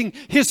wasting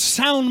his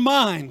sound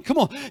mind. Come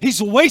on. He's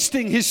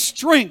wasting his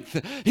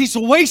strength. He's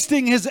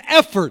wasting his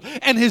effort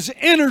and his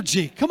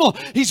energy. Come on.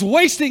 He's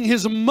wasting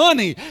his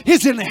money,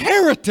 his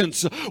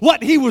inheritance,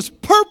 what he was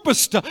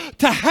purposed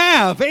to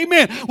have.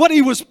 Amen. What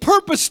he was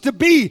purposed to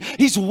be.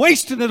 He's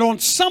wasting it on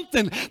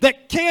something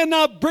that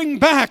cannot bring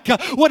back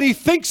what he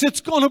thinks it's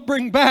going to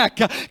bring back.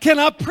 Can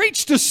I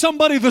preach to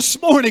somebody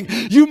this morning?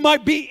 You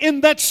might be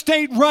in that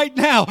state right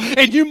now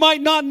and you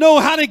might not know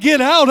how to get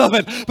out of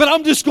it, but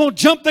I'm just going to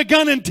jump the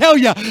gun and tell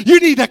you, you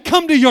need to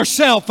come to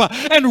yourself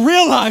and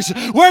realize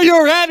where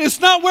you're at is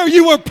not where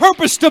you were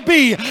purposed to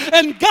be,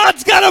 and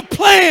God's got a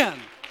plan.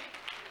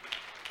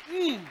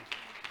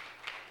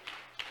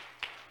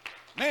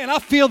 Man, I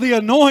feel the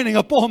anointing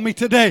upon me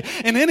today.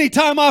 And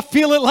anytime I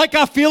feel it like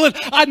I feel it,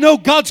 I know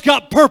God's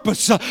got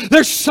purpose.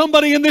 There's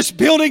somebody in this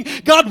building.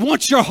 God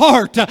wants your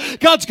heart.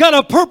 God's got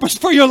a purpose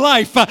for your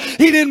life.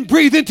 He didn't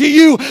breathe into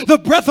you the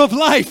breath of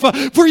life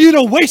for you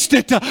to waste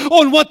it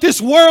on what this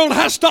world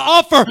has to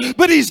offer.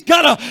 But He's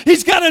got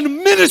a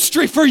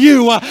ministry for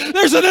you.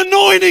 There's an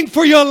anointing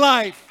for your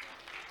life.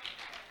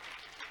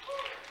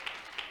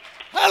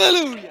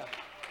 Hallelujah.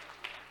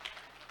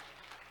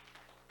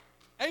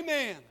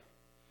 Amen.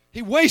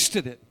 He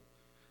wasted it.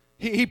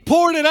 He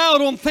poured it out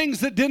on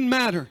things that didn't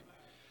matter.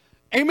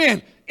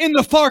 Amen. In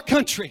the far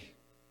country.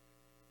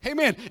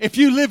 Amen. If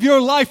you live your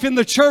life in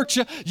the church,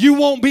 you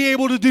won't be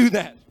able to do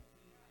that.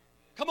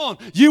 Come on.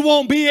 You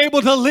won't be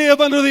able to live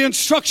under the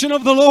instruction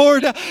of the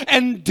Lord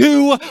and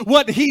do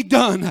what He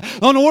done.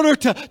 In order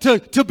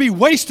to be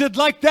wasted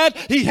like that,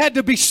 He had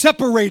to be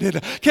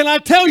separated. Can I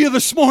tell you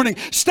this morning,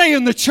 stay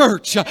in the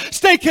church.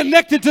 Stay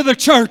connected to the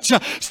church.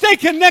 Stay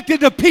connected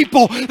to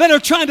people that are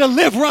trying to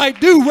live right,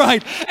 do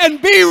right,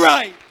 and be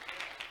right.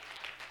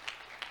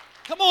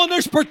 Come on,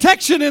 there's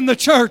protection in the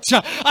church.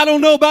 I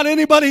don't know about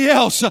anybody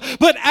else,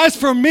 but as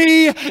for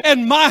me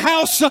and my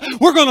house,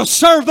 we're going to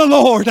serve the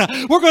Lord.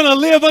 We're going to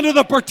live under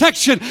the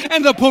protection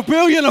and the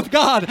pavilion of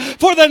God.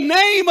 For the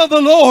name of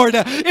the Lord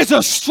is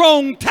a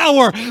strong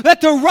tower that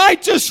the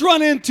righteous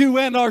run into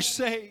and are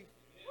saved.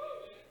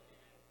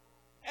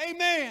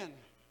 Amen.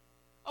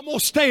 I'm going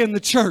to stay in the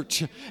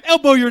church.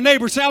 Elbow your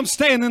neighbor, say, I'm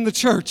staying in the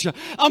church.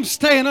 I'm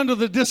staying under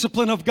the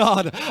discipline of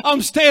God.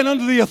 I'm staying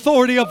under the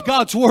authority of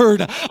God's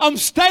word. I'm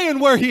staying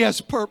where He has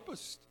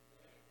purposed.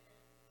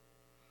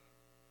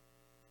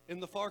 In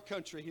the far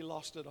country, he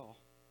lost it all.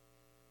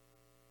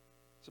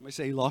 Somebody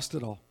say he lost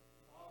it all.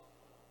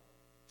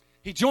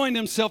 He joined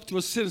himself to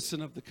a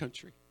citizen of the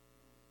country.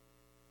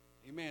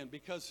 Amen.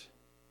 Because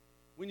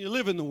when you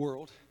live in the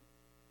world,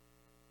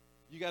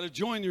 you got to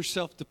join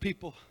yourself to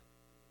people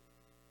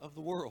of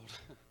the world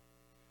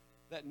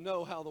that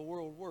know how the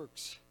world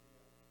works.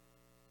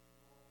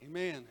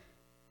 Amen.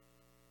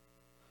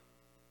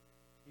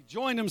 He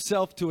joined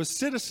himself to a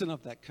citizen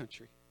of that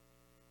country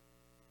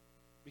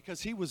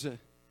because he was a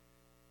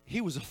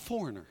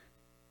foreigner.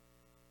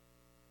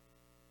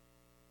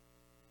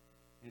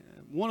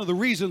 One of the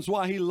reasons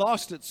why he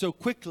lost it so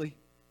quickly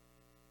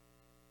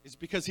is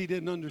because he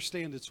didn't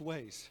understand its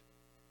ways.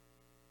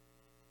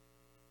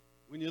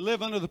 When you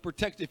live under the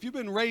protection, if you've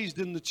been raised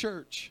in the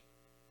church,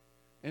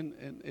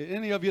 and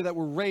any of you that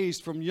were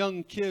raised from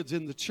young kids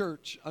in the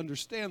church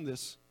understand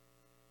this,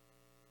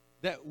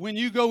 that when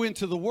you go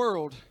into the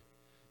world,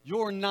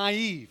 you're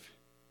naive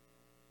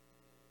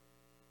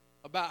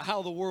about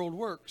how the world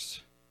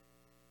works,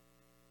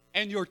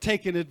 and you're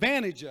taken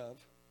advantage of.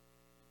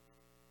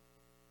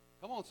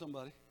 Come on,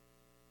 somebody.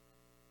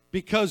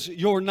 because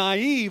you're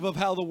naive of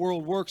how the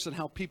world works and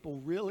how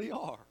people really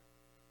are.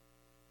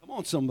 Come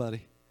on,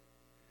 somebody.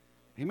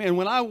 Amen.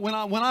 When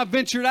I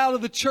ventured out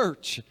of the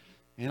church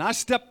and I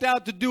stepped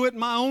out to do it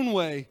my own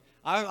way,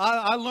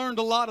 I learned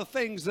a lot of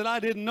things that I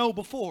didn't know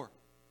before.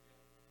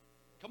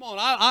 Come on,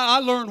 I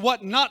learned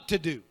what not to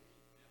do.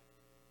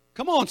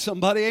 Come on,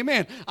 somebody,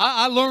 amen.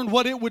 I learned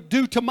what it would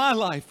do to my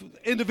life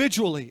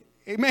individually.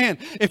 Amen.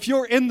 If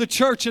you're in the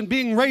church and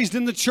being raised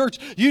in the church,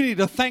 you need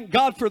to thank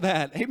God for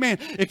that. Amen.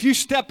 If you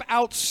step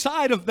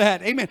outside of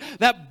that, amen,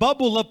 that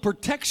bubble of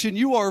protection,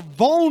 you are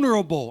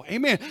vulnerable,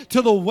 amen,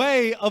 to the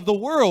way of the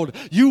world.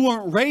 You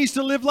weren't raised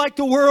to live like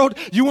the world.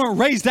 You weren't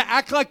raised to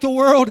act like the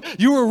world.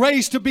 You were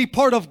raised to be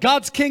part of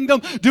God's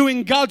kingdom,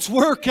 doing God's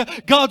work,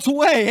 God's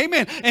way.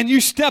 Amen. And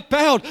you step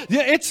out,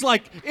 it's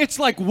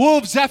like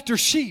wolves after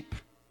sheep.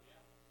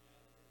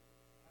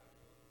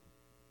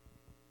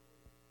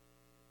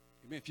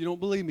 If you don't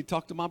believe me,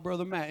 talk to my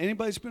brother Matt.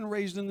 Anybody that's been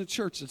raised in the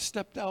church that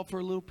stepped out for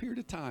a little period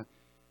of time,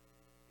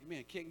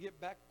 amen, can't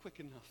get back quick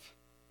enough.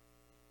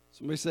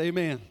 Somebody say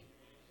amen.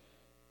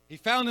 He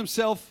found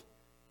himself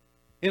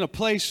in a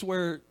place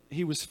where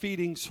he was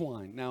feeding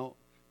swine. Now,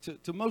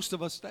 to most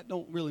of us, that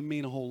don't really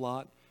mean a whole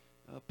lot.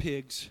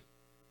 Pigs.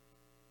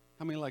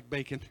 How many like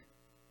bacon?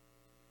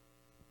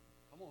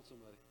 Come on,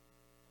 somebody.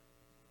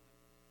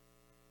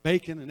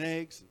 Bacon and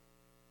eggs and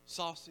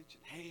sausage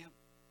and ham.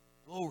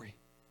 Glory.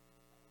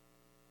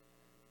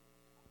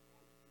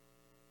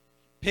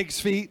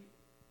 Pig's feet.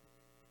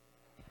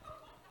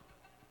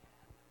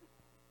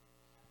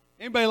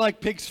 Anybody like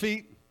pig's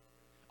feet?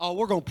 Oh,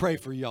 we're going to pray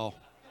for y'all.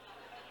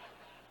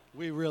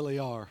 We really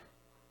are.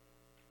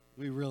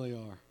 We really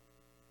are.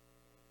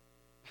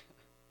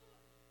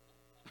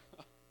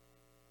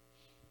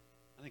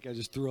 I think I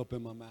just threw up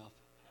in my mouth.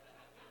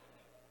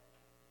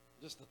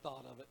 Just the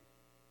thought of it.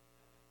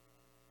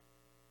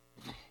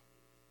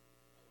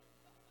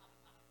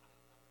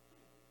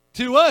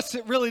 To us,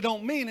 it really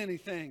don't mean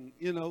anything,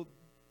 you know,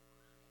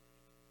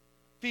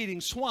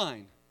 feeding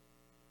swine.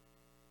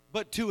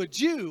 But to a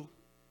Jew,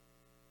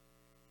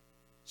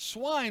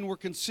 swine were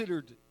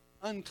considered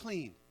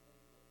unclean.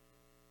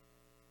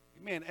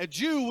 Amen. A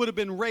Jew would have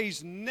been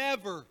raised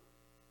never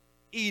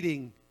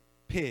eating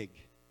pig.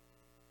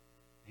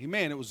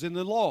 Amen. It was in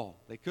the law.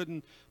 They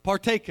couldn't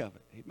partake of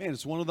it. Amen.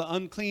 It's one of the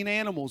unclean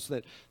animals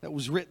that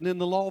was written in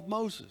the law of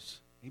Moses.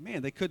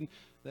 Amen.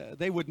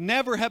 They would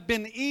never have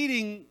been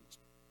eating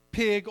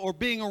pig or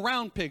being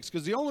around pigs,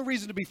 because the only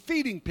reason to be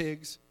feeding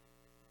pigs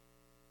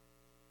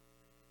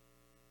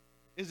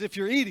is if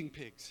you're eating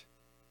pigs.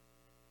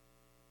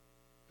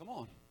 Come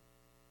on.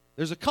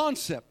 There's a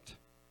concept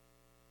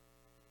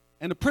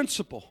and a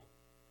principle.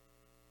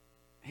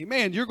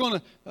 Amen. You're going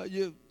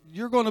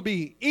to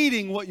be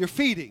eating what you're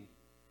feeding.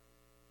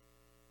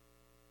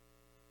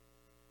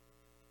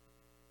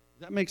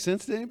 Does that make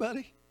sense to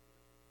anybody?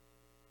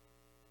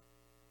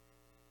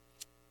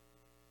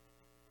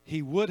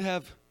 He went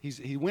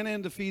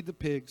in to feed the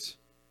pigs,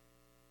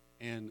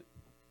 and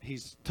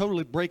he's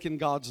totally breaking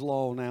God's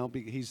law now.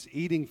 He's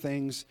eating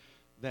things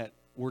that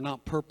were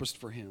not purposed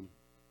for him,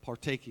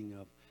 partaking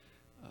of.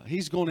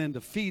 He's going in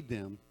to feed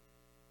them.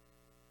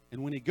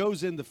 And when he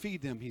goes in to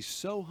feed them, he's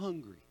so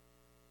hungry.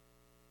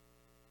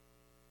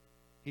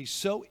 He's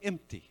so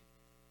empty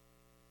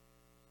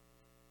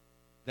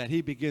that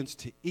he begins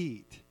to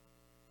eat,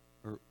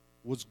 or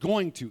was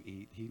going to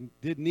eat. He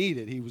didn't eat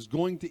it. He was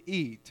going to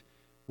eat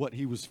what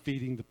he was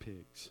feeding the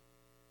pigs.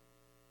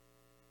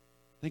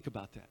 Think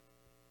about that.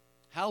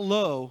 How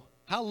low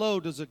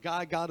does a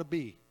guy got to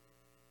be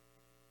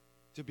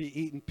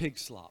eating pig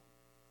slop?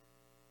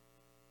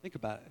 Think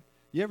about it.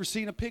 You ever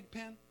seen a pig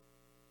pen?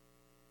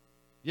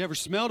 You ever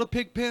smelled a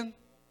pig pen?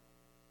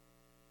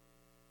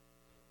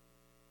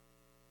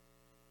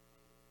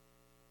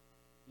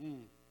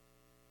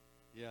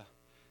 Yeah.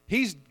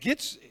 He's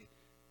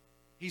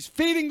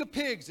feeding the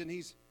pigs, and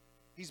he's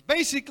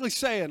basically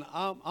saying,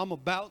 I'm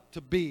about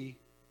to be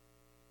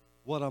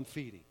what I'm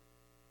feeding.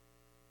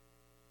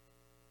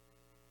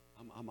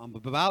 I'm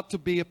about to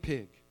be a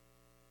pig.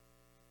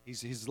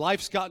 His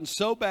life's gotten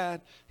so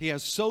bad, he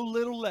has so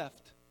little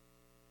left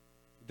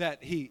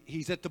that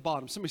he's at the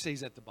bottom. Somebody say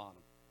he's at the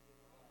bottom.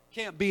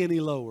 Can't be any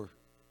lower.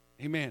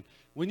 Amen.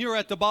 When you're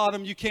at the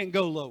bottom, you can't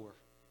go lower.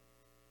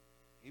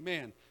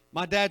 Amen.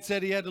 My dad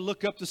said he had to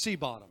look up to see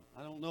bottom.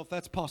 I don't know if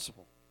that's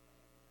possible.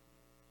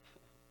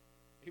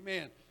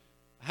 Amen.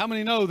 How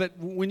many know that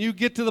when you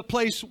get to the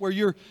place where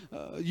you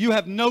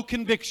have no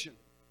conviction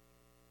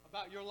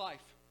about your life?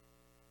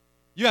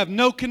 You have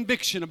no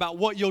conviction about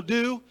what you'll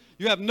do.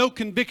 You have no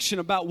conviction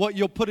about what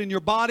you'll put in your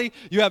body.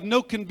 You have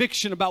no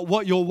conviction about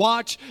what you'll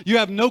watch. You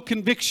have no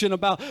conviction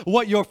about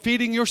what you're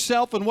feeding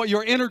yourself and what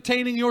you're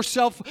entertaining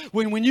yourself.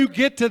 When you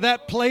get to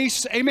that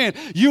place, amen,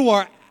 you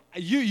are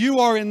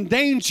in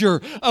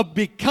danger of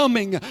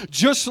becoming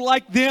just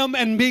like them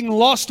and being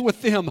lost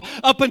with them.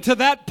 Up until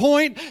that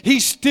point,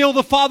 he's still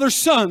the Father's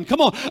Son. Come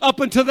on.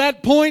 Up until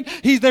that point,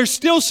 there's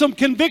still some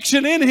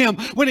conviction in him.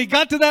 When he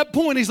got to that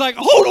point, he's like,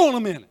 hold on a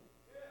minute.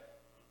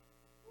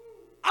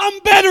 I'm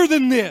better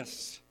than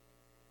this.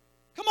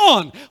 Come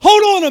on,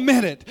 hold on a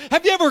minute.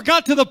 Have you ever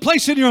got to the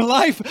place in your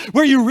life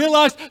where you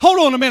realize, hold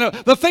on a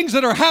minute, the things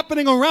that are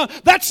happening around,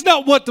 that's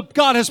not what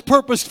God has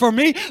purposed for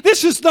me.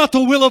 This is not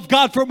the will of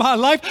God for my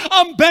life.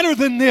 I'm better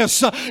than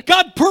this.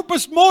 God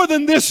purposed more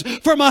than this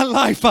for my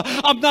life.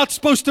 I'm not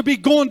supposed to be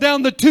going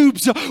down the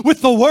tubes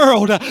with the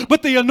world,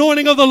 but the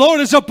anointing of the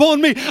Lord is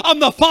upon me. I'm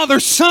the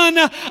Father's son.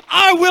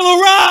 I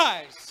will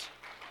arise.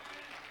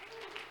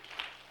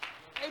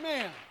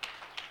 Amen.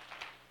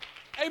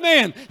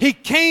 Amen. He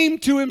came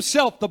to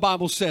himself, the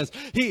Bible says.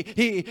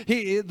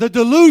 The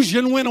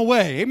delusion went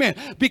away. Amen.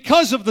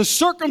 Because of the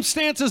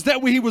circumstances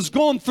that he was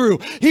going through,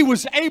 he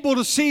was able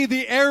to see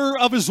the error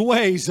of his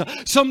ways.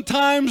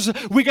 Sometimes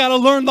we got to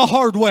learn the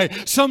hard way.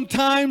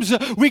 Sometimes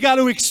we got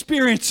to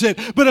experience it.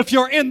 But if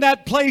you're in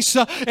that place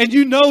and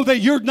you know that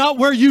you're not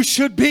where you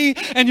should be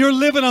and you're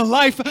living a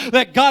life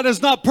that God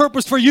has not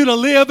purposed for you to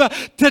live,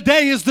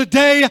 today is the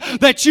day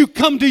that you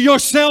come to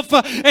yourself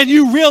and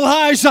you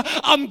realize,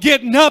 I'm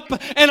getting up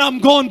and I'm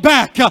going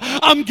back.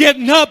 I'm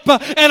getting up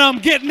and I'm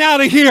getting out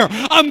of here.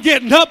 I'm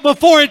getting up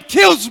before it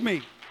kills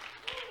me.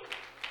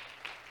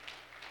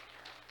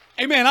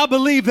 Amen. I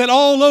believe that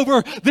all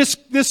over this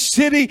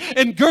city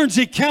in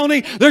Guernsey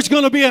County, there's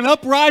going to be an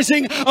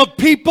uprising of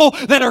people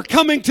that are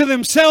coming to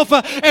themselves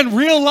and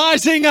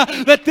realizing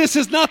that this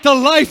is not the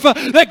life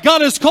that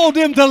God has called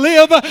them to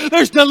live.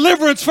 There's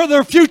deliverance for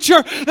their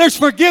future. There's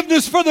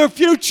forgiveness for their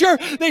future.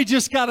 They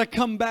just got to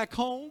come back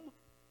home.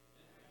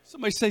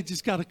 Somebody say,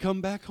 just got to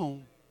come back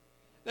home.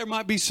 There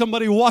might be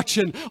somebody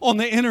watching on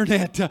the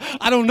internet.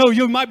 I don't know.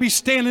 You might be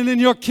standing in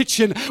your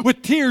kitchen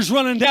with tears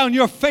running down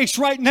your face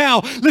right now,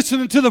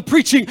 listening to the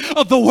preaching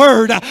of the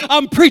word.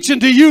 I'm preaching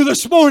to you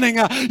this morning.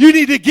 You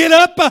need to get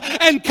up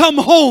and come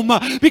home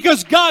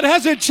because God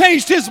hasn't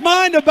changed his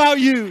mind about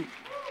you.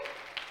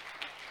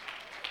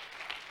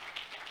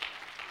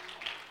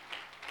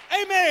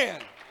 Amen.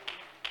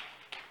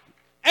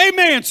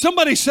 Amen.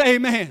 Somebody say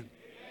amen.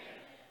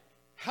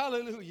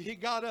 Hallelujah. He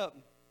got up.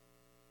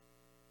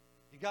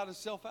 He got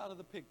himself out of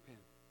the pig pen.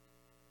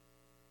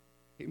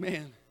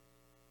 Amen.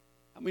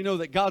 How many know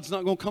that God's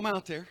not going to come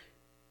out there,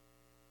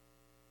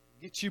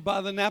 get you by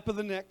the nape of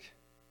the neck,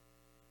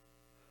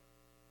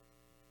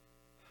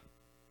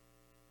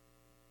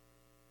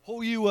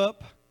 pull you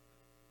up,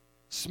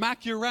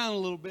 smack you around a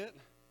little bit?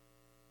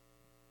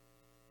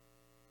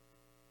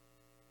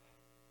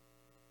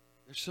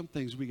 There's some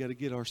things we got to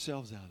get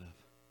ourselves out of.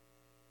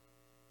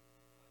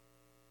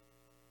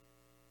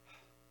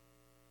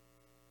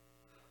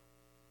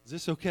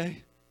 Is this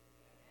okay?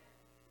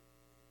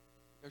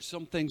 There's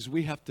some things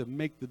we have to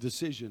make the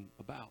decision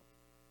about.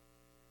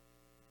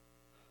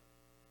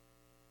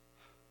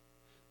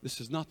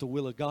 This is not the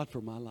will of God for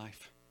my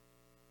life.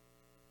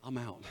 I'm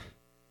out.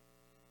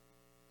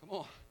 Come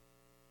on.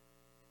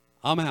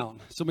 I'm out.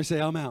 Somebody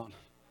say, I'm out.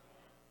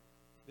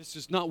 This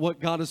is not what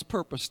God has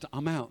purposed.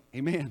 I'm out.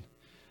 Amen.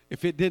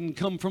 If it didn't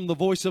come from the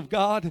voice of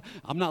God,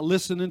 I'm not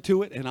listening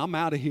to it and I'm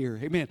out of here.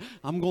 Amen.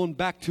 I'm going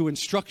back to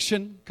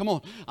instruction. Come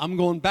on. I'm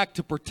going back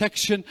to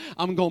protection.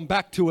 I'm going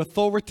back to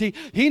authority.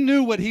 He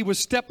knew what he was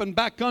stepping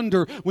back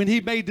under when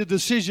he made the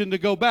decision to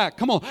go back.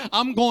 Come on.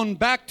 I'm going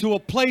back to a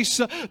place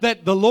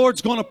that the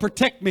Lord's going to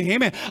protect me.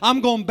 Amen. I'm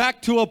going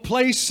back to a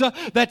place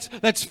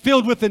that's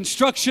filled with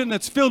instruction,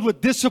 that's filled with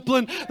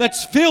discipline,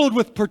 that's filled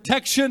with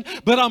protection.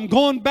 But I'm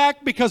going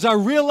back because I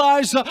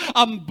realize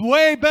I'm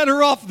way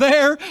better off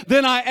there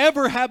than I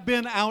ever have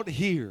been out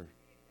here.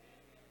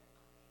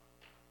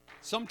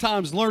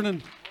 Sometimes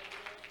learning.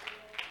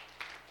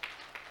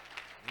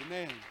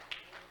 Amen.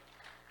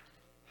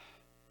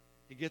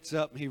 He gets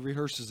up and he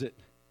rehearses it.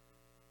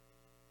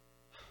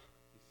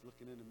 He's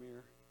looking in the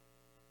mirror.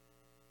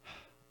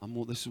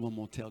 This is what I'm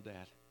going to tell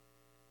Dad.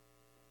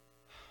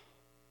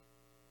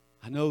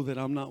 I know that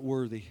I'm not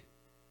worthy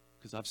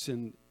because I've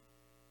sinned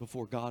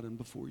before God and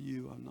before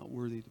you. I'm not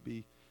worthy to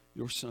be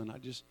your son.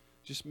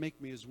 Just make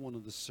me as one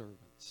of the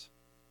servants.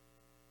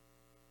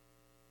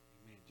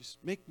 Just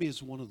make me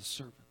as one of the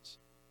servants.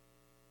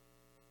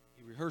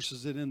 He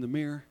rehearses it in the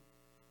mirror.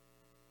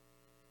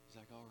 He's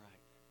like, all right,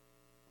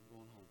 I'm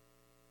going home.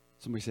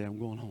 Somebody say, I'm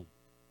going home.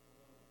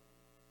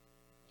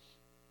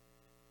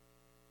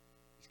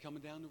 He's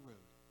coming down the road.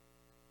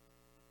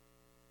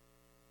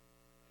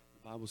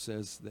 The Bible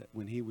says that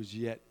when he was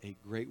yet a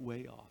great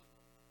way off.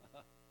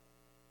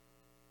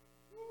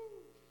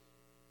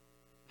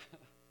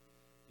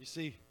 You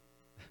see,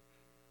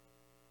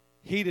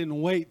 he didn't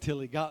wait till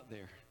he got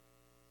there.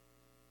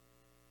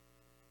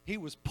 He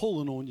was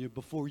pulling on you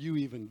before you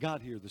even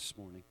got here this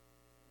morning.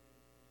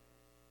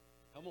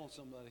 Come on,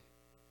 somebody.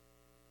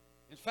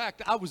 In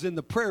fact, I was in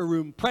the prayer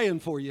room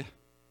praying for you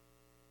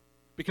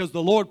because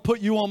the Lord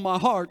put you on my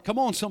heart. Come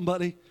on,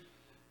 somebody.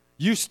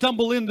 You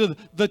stumble into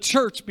the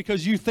church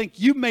because you think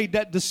you made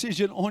that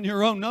decision on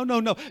your own.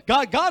 No.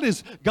 God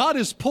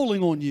is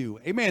pulling on you.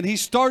 Amen. He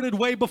started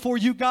way before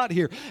you got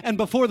here. And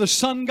before the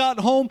son got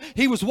home,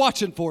 he was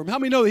watching for him. How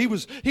many know he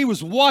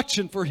was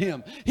watching for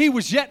him? He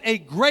was yet a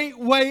great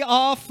way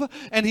off,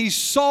 and he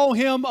saw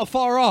him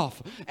afar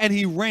off, and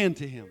he ran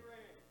to him.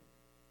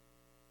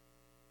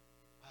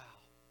 Wow.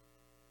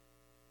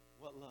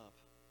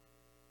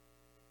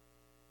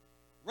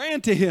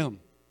 ran to him,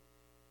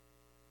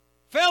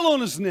 fell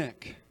on his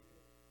neck.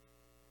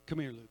 Come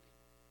here, Luke.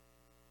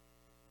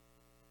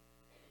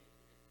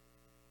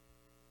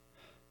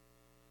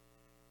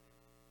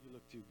 You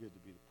look too good to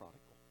be the prodigal.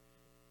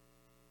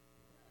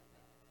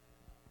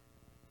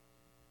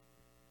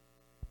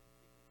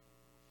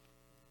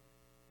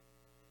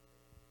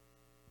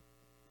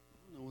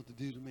 I don't know what to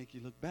do to make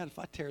you look bad. If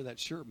I tear that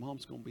shirt,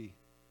 Mom's going to be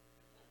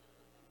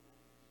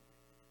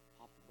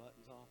pop the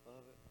buttons off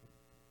of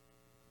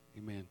it.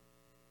 Amen.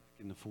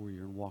 Back in the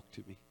foyer and walk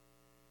to me.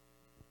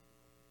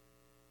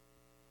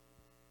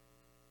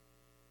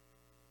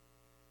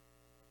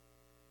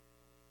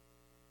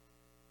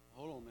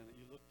 Hold on a minute.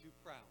 You look too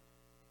proud.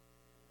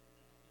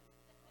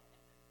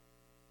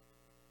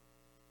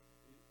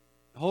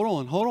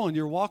 Hold on.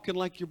 You're walking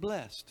like you're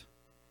blessed.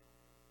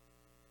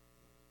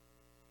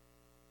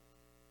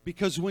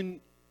 Because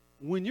when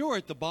you're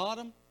at the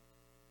bottom,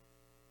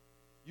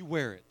 you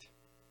wear it.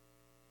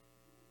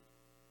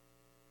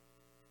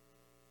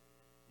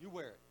 You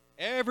wear it.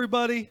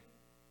 Everybody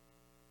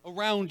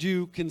around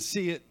you can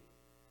see it.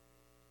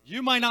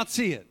 You might not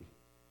see it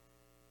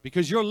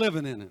because you're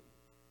living in it,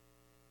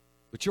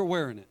 but you're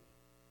wearing it.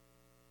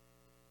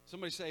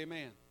 Somebody say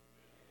amen.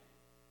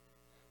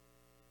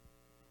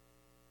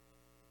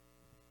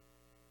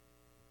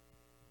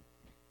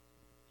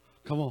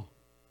 Come on.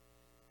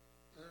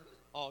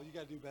 Oh, you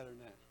got to do better than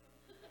that.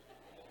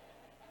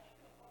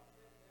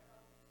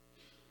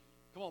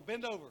 Come on,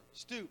 bend over,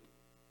 stoop.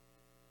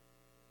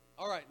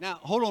 All right, now,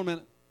 hold on a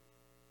minute.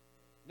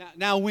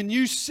 Now, when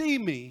you see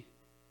me,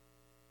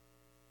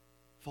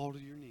 fall to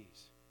your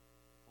knees.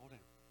 Fall down.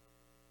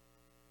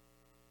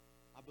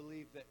 I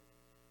believe that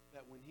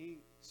when he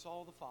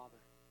saw the Father,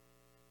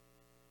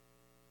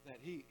 that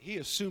he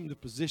assumed a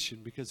position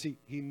because he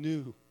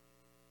knew,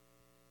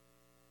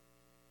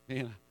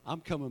 man,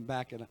 I'm coming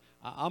back and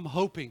I'm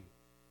hoping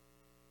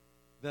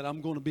that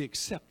I'm going to be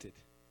accepted.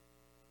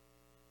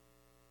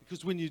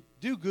 Because when you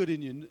do good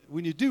and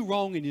when you do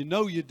wrong and you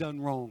know you've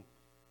done wrong,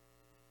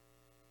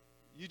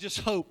 you just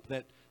hope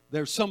that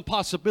there's some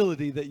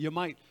possibility that you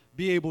might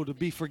be able to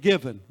be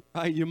forgiven,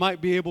 right? You might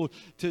be able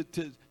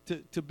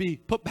to be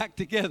put back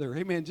together.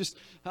 Amen. Just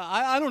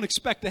I don't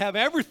expect to have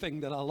everything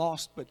that I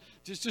lost, but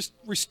just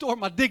restore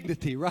my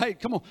dignity, right?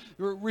 Come on,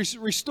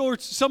 restore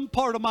some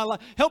part of my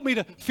life. Help me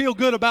to feel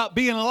good about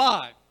being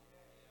alive.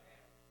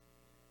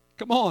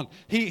 Come on.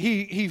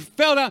 He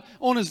fell down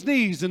on his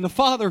knees, and the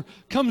Father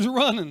comes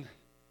running.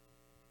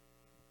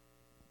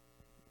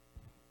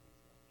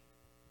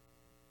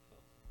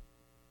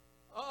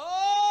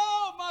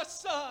 Oh, my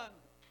son.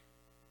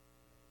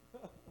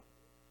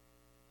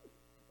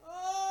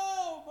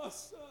 Oh, my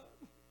son.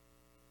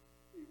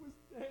 He was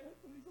dead,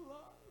 but he's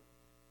alive.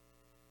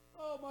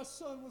 Oh, my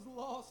son was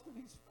lost, and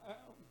he's found.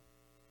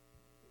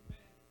 Amen.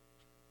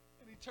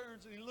 And he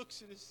turns and he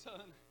looks at his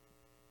son.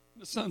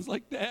 And the son's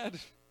like, Dad,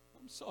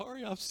 I'm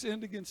sorry, I've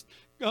sinned against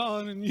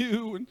God and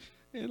you,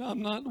 and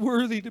I'm not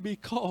worthy to be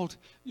called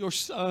your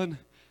son.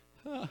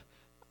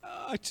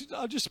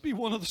 I'll just be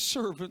one of the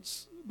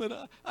servants,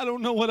 but I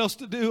don't know what else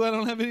to do. I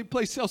don't have any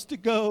place else to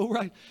go,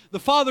 right? The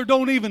father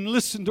don't even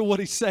listen to what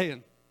he's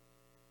saying.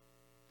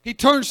 He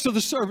turns to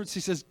the servants. He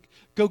says,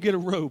 go get a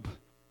robe.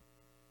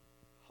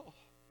 Oh,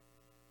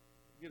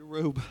 get a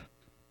robe.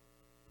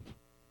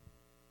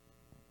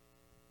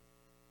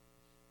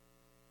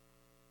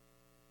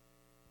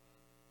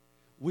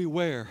 We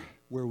wear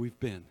where we've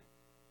been.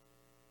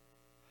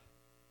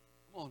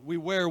 Come on, we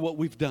wear what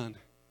we've done.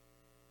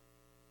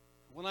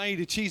 When I eat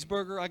a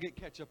cheeseburger, I get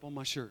ketchup on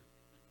my shirt.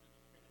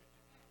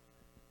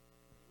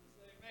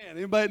 Man,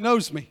 anybody that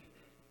knows me,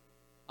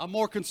 I'm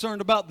more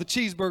concerned about the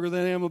cheeseburger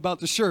than I am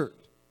about the shirt.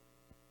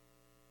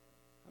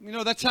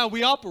 That's how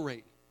we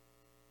operate.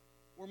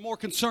 We're more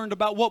concerned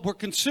about what we're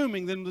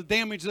consuming than the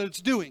damage that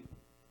it's doing.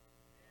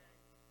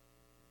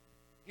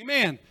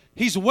 Amen.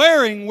 He's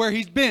wearing where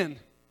he's been.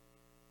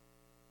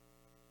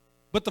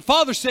 But the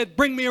Father said,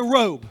 bring me a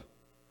robe,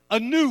 a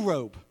new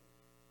robe.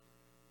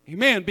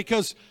 Amen.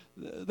 Because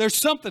there's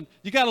something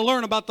you got to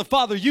learn about the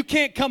Father. You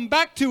can't come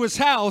back to his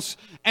house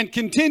and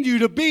continue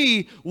to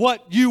be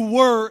what you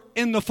were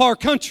in the far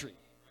country.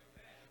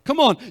 Come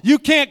on. You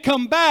can't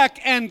come back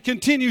and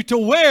continue to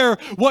wear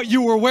what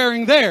you were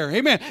wearing there.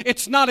 Amen.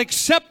 It's not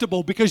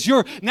acceptable because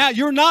you're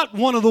not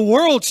one of the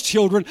world's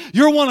children.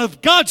 You're one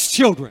of God's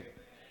children.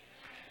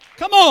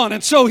 Come on.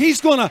 And so he's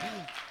going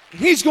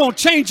to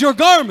change your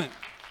garment.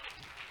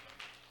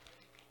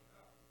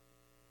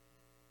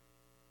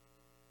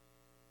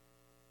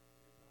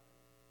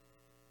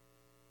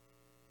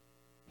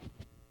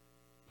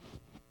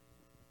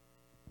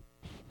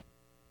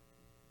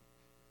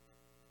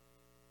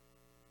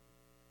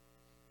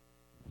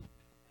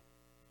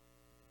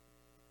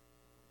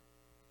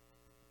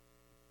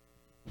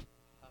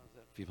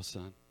 Feel,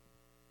 son.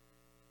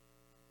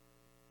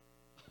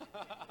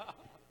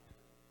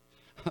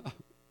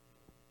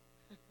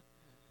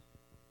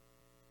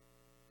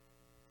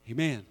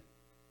 Amen.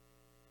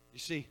 You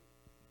see,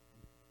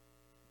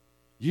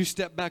 you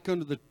step back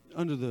under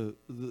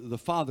the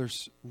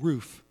Father's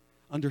roof,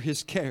 under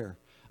his care,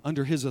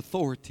 under His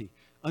authority,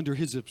 under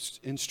His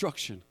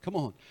instruction. Come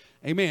on.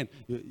 Amen.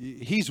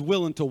 He's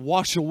willing to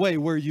wash away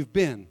where you've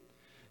been.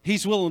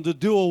 He's willing to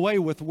do away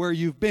with where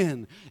you've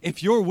been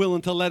if you're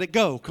willing to let it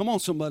go. Come on,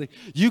 somebody.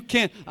 You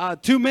can't.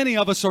 Too many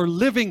of us are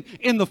living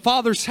in the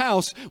Father's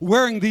house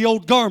wearing the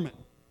old garment.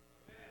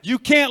 You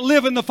can't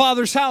live in the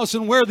Father's house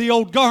and wear the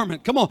old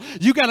garment. Come on.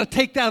 You got to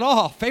take that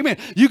off. Amen.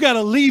 You got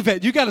to leave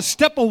it. You got to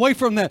step away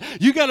from that.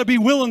 You got to be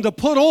willing to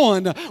put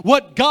on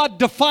what God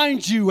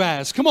defines you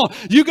as. Come on.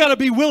 You got to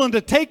be willing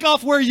to take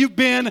off where you've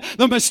been,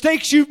 the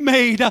mistakes you've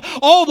made,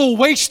 all the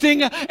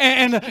wasting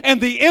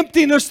and the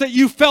emptiness that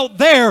you felt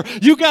there.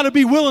 You got to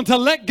be willing to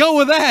let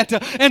go of that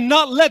and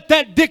not let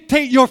that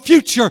dictate your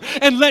future,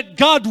 and let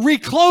God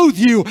reclothe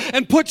you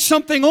and put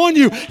something on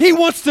you. He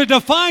wants to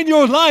define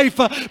your life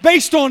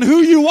based on who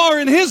you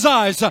are in His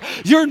eyes.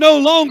 You're no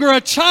longer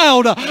a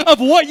child of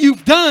what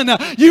you've done.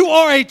 You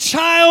are a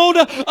child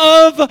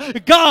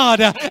of God,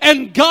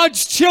 and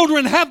God's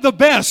children have the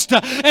best,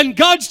 and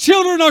God's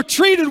children are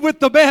treated with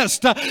the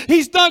best.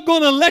 He's not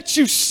going to let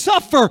you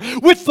suffer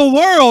with the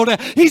world.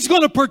 He's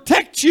going to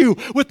protect you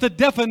with the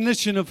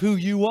definition of who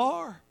you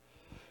are.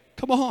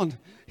 Come on.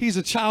 He's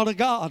a child of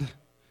God.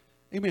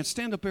 Amen.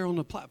 Stand up there on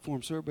the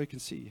platform so everybody can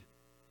see you.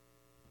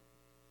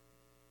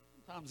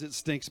 Sometimes it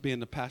stinks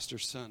being the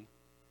pastor's son.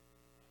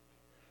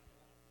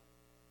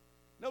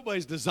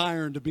 Nobody's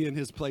desiring to be in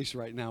his place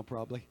right now,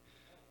 probably.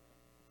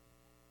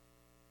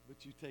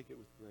 But you take it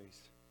with grace.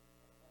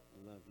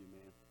 I love you,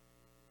 man.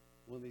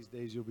 One of these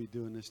days you'll be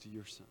doing this to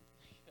your son.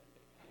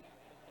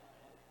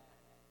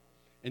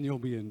 And you'll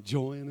be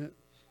enjoying it.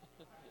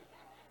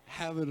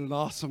 Having an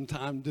awesome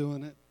time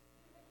doing it.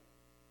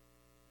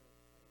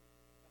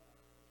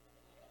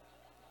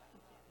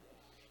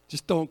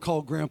 Just don't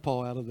call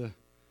Grandpa out of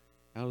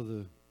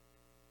the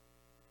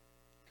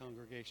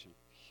congregation.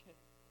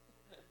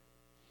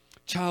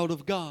 Child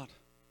of God.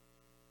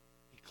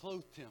 He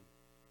clothed him.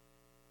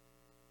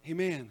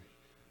 Amen.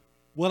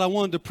 What I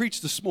wanted to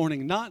preach this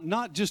morning,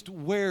 not just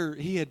where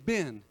he had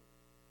been,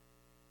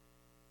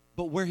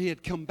 but where he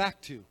had come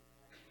back to.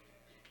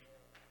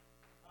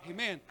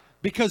 Amen.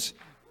 Because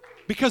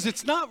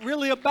it's not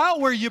really about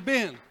where you've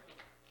been.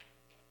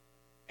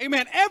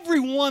 Amen. Every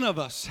one of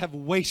us have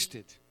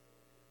wasted.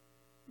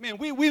 Man,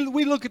 we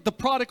look at the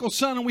prodigal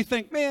son and we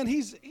think, man,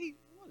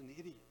 what an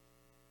idiot.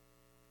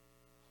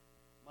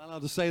 Am I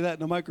allowed to say that in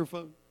the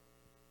microphone?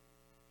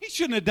 He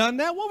shouldn't have done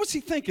that. What was he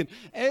thinking?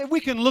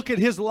 We can look at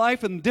his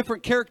life and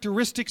different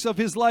characteristics of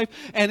his life,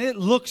 and it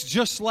looks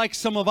just like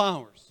some of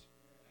ours.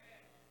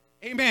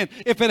 Amen.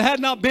 If it had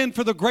not been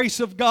for the grace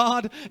of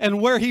God and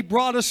where He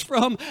brought us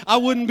from, I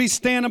wouldn't be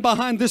standing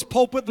behind this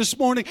pulpit this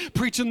morning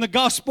preaching the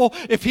gospel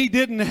if He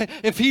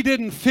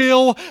didn't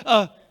fill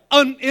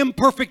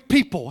imperfect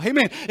people.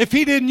 Amen. If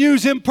He didn't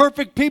use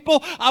imperfect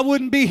people, I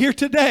wouldn't be here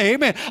today.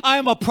 Amen. I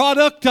am a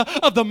product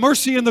of the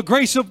mercy and the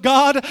grace of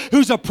God,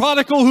 who's a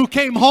prodigal who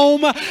came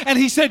home and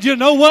He said, you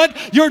know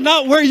what? You're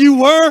not where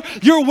you were.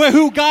 You're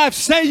who God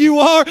say you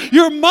are.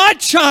 You're my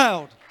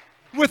child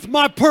with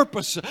my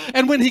purpose.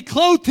 And when He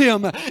clothed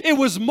him, it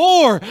was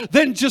more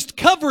than just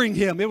covering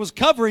him. It was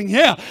covering,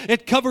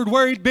 it covered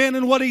where he'd been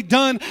and what he'd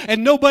done,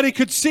 and nobody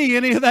could see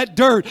any of that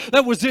dirt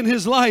that was in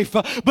his life.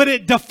 But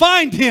it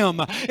defined him.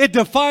 It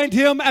defined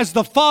him as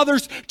the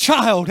Father's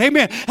child.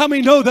 Amen. How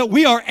many know that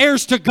we are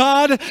heirs to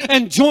God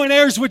and joint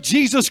heirs with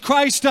Jesus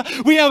Christ?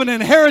 We have an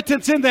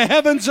inheritance in the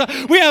heavens.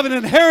 We have an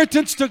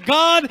inheritance to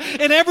God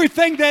in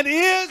everything that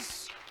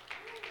is.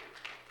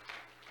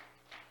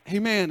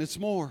 Amen. It's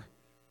more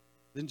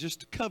than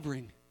just a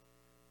covering.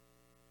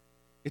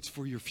 It's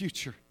for your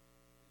future.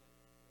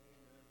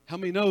 How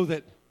many know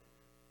that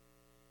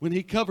when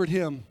He covered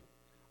him,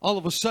 all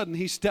of a sudden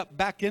he stepped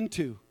back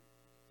into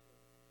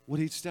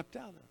what he'd stepped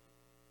out of?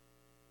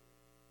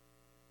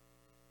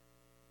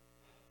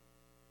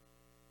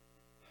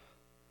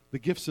 The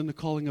gifts and the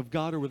calling of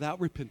God are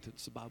without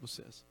repentance, the Bible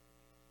says.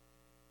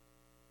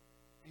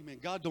 Amen.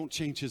 God don't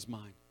change His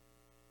mind.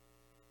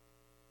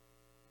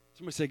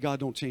 Somebody say, God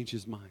don't change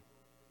His mind.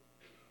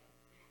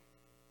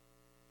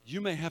 You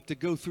may have to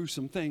go through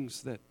some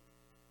things that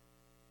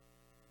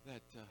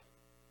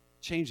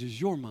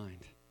changes your mind.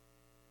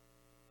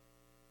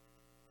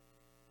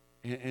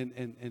 And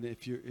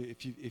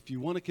if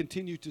you want to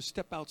continue to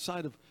step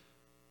outside of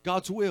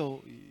God's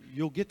will,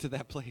 you'll get to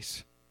that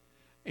place.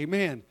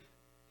 Amen.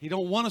 He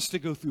don't want us to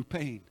go through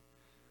pain.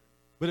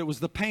 But it was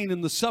the pain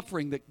and the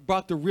suffering that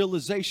brought the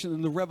realization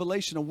and the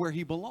revelation of where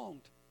he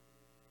belonged.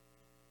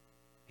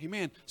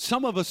 Amen.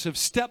 Some of us have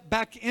stepped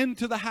back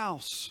into the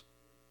house,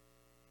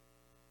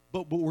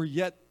 but we're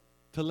yet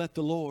to let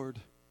the Lord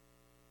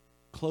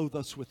clothe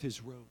us with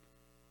His robe.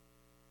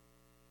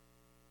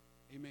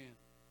 Amen.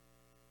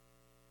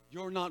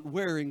 You're not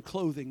wearing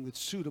clothing that's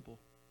suitable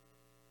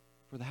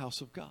for the house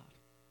of God,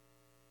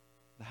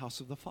 the house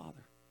of the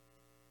Father.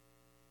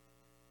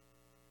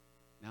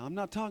 Now, I'm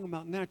not talking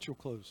about natural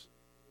clothes.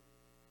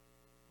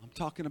 I'm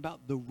talking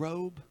about the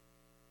robe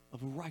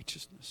of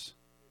righteousness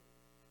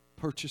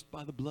purchased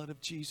by the blood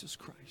of Jesus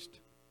Christ.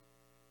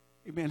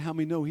 Amen. How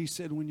many know He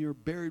said when you're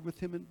buried with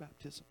Him in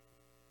baptism,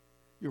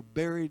 You're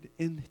buried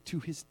into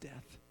His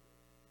death.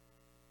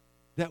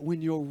 That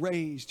when you're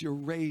raised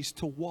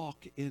to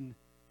walk in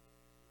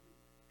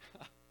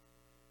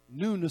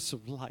newness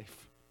of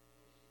life.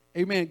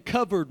 Amen.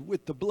 Covered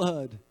with the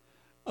blood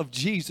of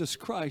Jesus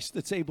Christ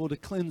that's able to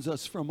cleanse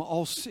us from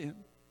all sin.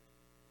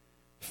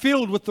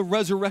 Filled with the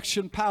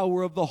resurrection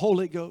power of the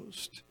Holy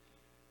Ghost,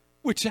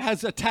 which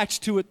has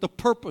attached to it the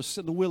purpose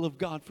and the will of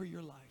God for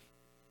your life.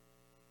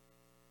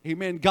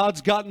 Amen.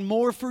 God's gotten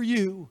more for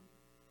you,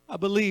 I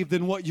believe,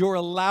 than what you're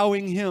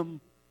allowing Him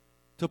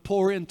to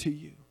pour into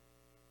you.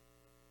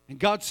 And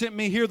God sent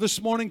me here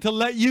this morning to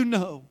let you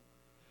know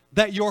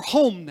that you're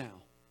home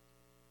now.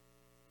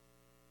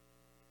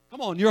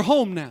 Come on, you're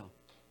home now.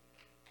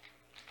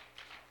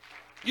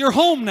 You're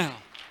home now.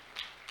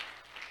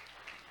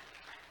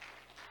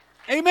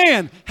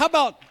 Amen. How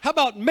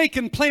about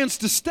making plans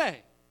to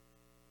stay?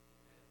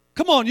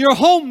 Come on, you're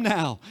home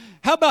now.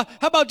 How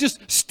about just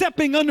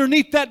stepping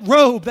underneath that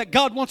robe that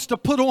God wants to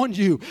put on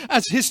you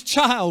as His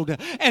child?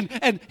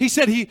 And He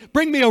said,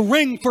 bring me a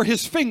ring for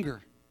His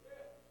finger.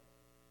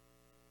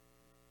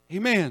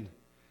 Amen.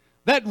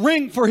 That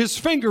ring for His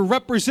finger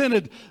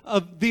represented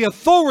the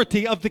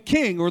authority of the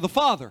king or the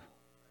father.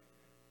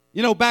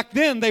 You know, back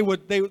then they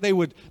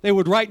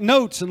would write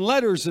notes and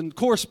letters and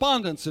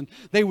correspondence, and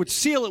they would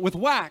seal it with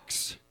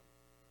wax.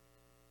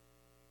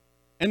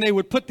 And they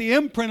would put the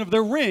imprint of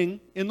their ring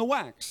in the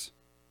wax.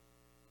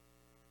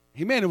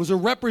 Amen. It was a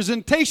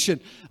representation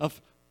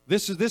of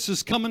this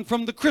is coming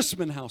from the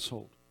Christman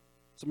household.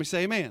 Somebody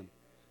say amen.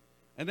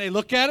 And they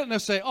look at it and they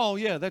say, "Oh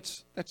yeah,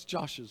 that's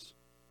Josh's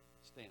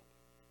stamp."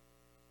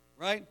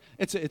 Right?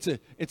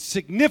 It's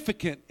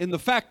significant in the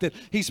fact that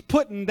he's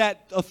putting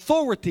that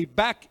authority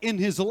back in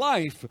his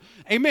life.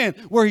 Amen.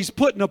 Where he's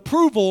putting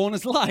approval on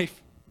his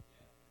life.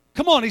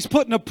 Come on, he's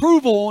putting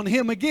approval on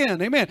him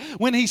again. Amen.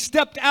 When he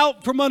stepped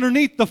out from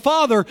underneath the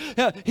Father,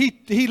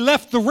 he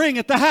left the ring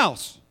at the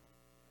house.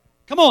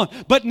 Come on.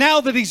 But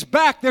now that he's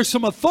back, there's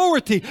some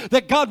authority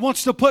that God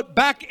wants to put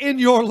back in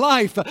your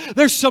life.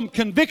 There's some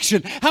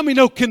conviction. How many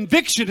know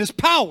conviction is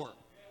power?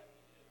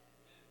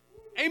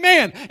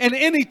 Amen. And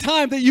any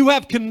time that you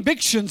have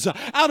convictions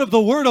out of the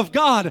Word of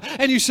God,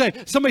 and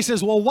somebody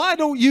says, well, why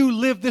don't you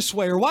live this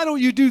way? Or why don't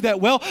you do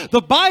that? Well,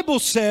 the Bible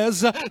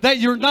says that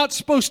you're not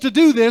supposed to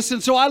do this.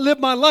 And so I live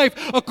my life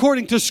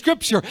according to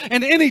Scripture.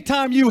 And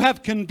anytime you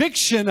have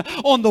conviction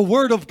on the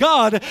Word of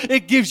God,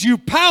 it gives you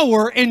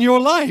power in your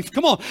life.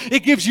 Come on.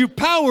 It gives you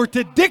power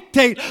to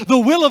dictate the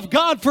will of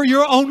God for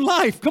your own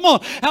life. Come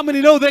on. How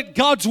many know that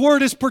God's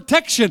Word is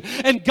protection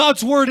and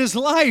God's Word is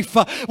life?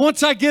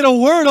 Once I get a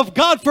Word of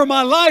God for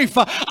my life,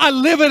 I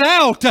live it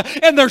out,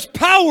 and there's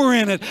power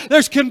in it,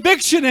 there's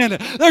conviction in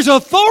it, there's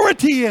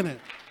authority in it.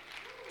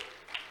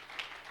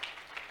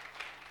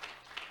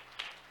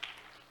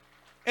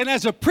 And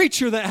as a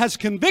preacher that has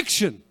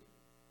conviction,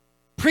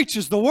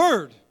 preaches the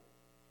Word,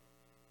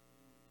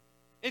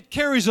 it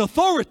carries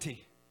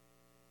authority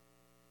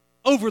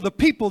over the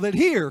people that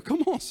hear.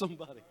 Come on,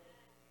 somebody.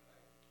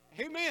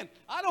 Amen.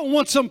 I don't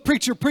want some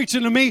preacher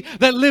preaching to me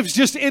that lives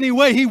just any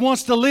way he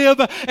wants to live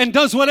and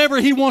does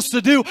whatever he wants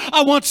to do.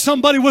 I want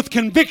somebody with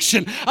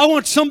conviction. I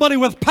want somebody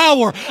with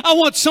power. I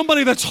want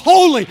somebody that's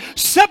holy,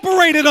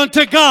 separated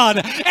unto God,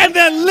 and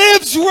that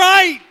lives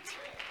right.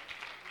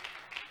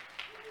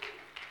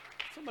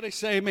 Somebody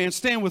say amen.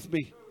 Stand with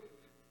me.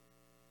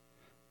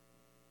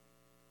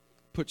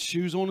 Put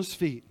shoes on his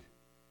feet.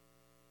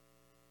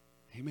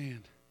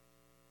 Amen.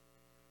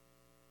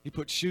 He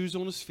put shoes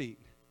on his feet.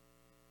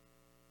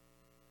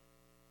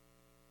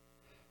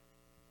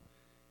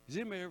 Has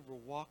anybody ever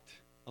walked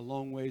a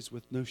long ways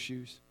with no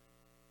shoes?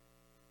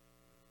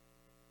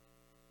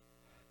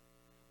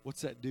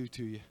 What's that do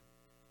to you?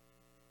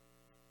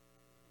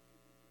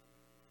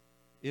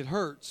 It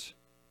hurts.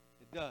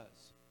 It does.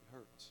 It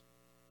hurts.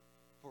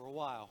 For a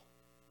while.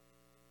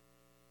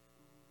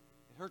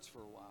 It hurts for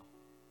a while.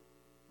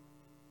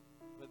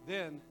 But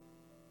then,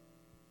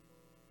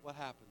 what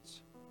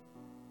happens?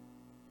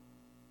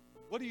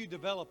 What do you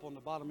develop on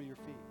the bottom of your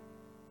feet?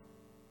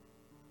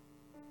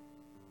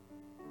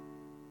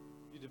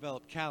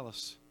 Develop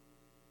callus.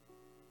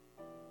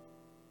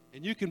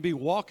 And you can be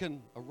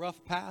walking a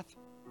rough path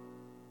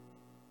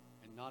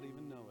and not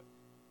even know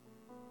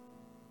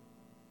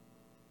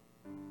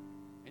it.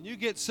 And you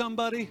get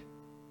somebody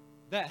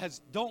that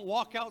don't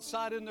walk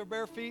outside in their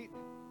bare feet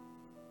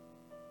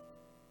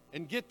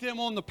and get them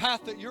on the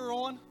path that you're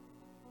on,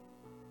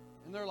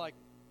 and they're like,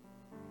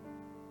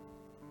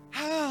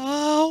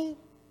 how?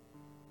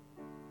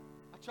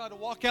 I tried to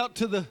walk out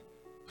to the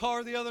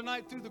car the other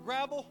night through the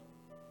gravel.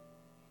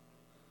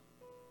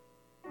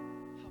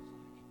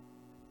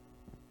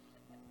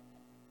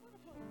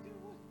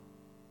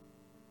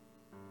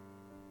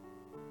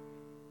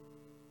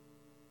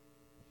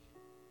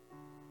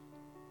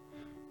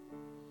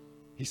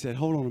 He said,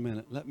 hold on a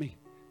minute. Let me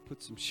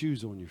put some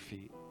shoes on your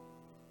feet.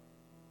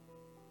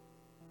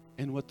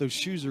 And what those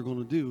shoes are going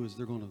to do is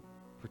they're going to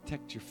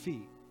protect your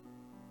feet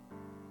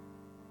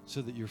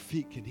so that your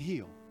feet can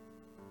heal.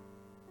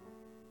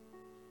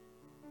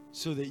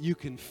 So that you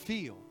can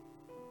feel.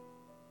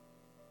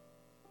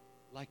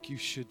 like you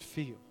should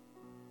feel.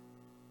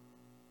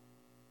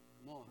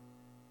 Come on.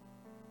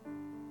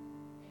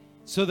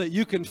 So that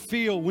you can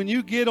feel when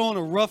you get on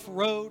a rough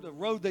road, a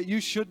road that you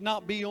should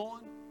not be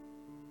on,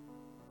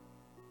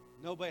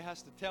 nobody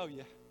has to tell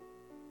you.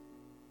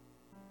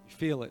 You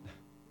feel it.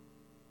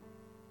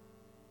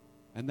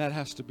 And that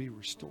has to be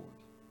restored.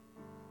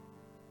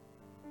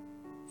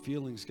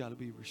 Feelings got to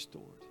be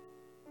restored.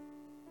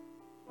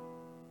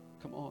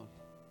 Come on.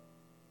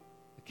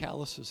 The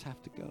calluses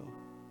have to go.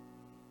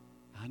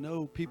 I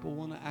know people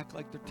want to act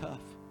like they're tough.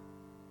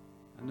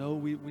 I know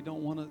we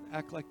don't want to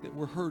act like that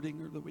we're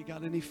hurting or that we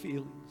got any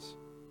feelings.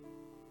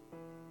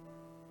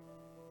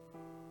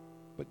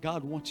 But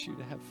God wants you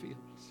to have feelings.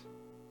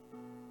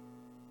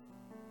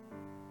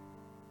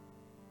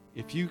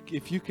 If you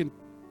can, you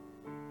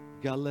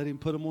got to let Him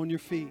put them on your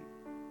feet.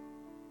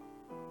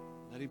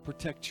 Let Him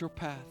protect your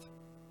path.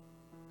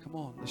 Come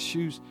on, the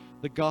shoes,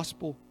 the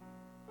gospel.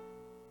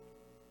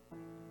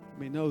 You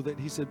may know that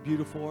He said,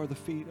 beautiful are the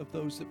feet of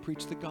those that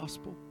preach the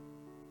gospel.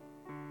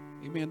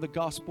 Amen. The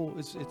gospel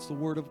it's the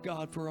word of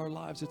God for our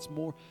lives. It's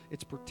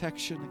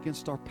protection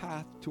against our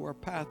path, to our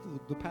path,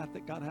 the path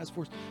that God has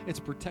for us.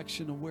 It's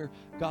protection of where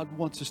God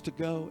wants us to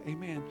go.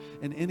 Amen.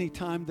 And any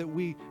time that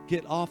we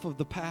get off of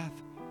the path,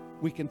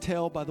 we can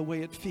tell by the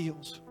way it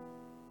feels.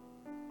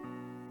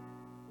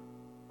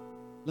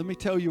 Let me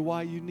tell you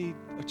why you need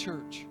a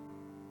church.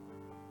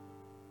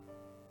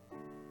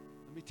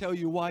 Let me tell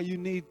you why you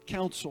need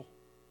counsel.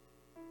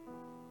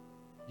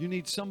 You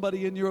need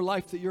somebody in your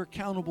life that you're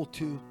accountable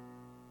to.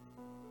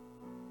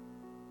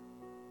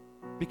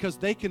 Because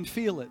they can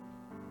feel it.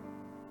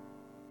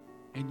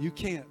 And you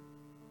can't.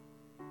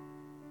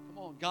 Come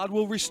on, God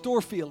will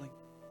restore feeling.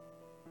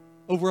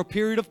 Over a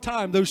period of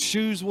time, those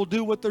shoes will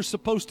do what they're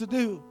supposed to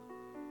do.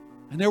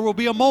 And there will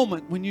be a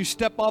moment when you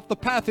step off the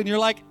path and you're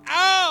like,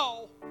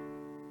 ow!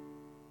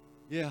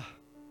 Yeah,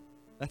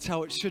 that's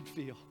how it should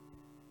feel.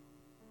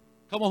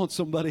 Come on,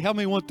 somebody. How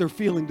many want their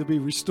feeling to be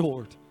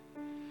restored?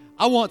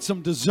 I want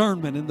some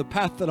discernment in the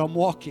path that I'm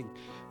walking.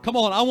 Come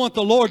on, I want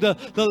the Lord to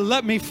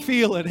let me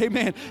feel it.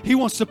 Amen. He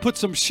wants to put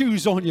some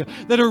shoes on you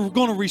that are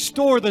going to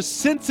restore the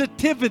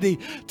sensitivity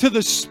to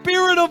the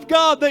Spirit of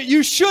God that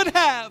you should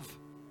have.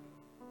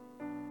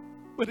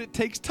 But it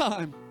takes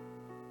time.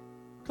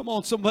 Come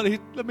on, somebody,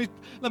 let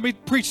me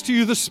preach to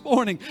you this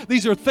morning.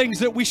 These are things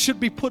that we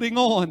should be putting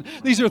on.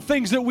 These are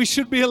things that we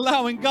should be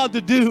allowing God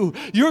to do.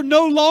 You're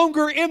no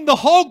longer in the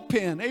hog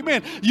pen.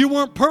 Amen. You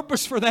weren't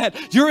purposed for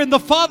that. You're in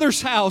the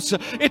Father's house.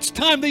 It's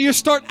time that you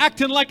start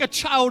acting like a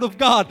child of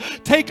God.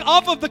 Take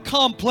off of the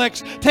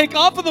complex. Take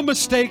off of the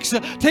mistakes.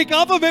 Take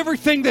off of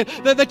everything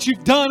that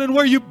you've done and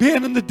where you've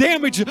been and the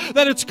damage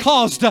that it's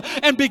caused.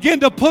 And begin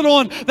to put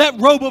on that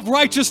robe of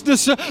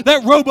righteousness,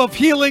 that robe of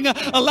healing.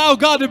 Allow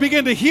God to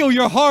begin to heal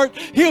your heart,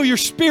 heal your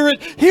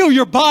spirit, heal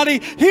your body,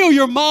 heal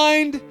your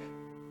mind,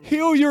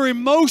 heal your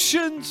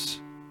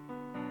emotions.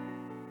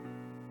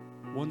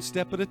 One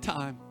step at a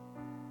time.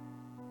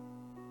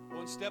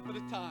 One step at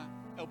a time.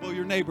 Elbow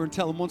your neighbor and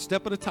tell them one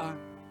step at a time.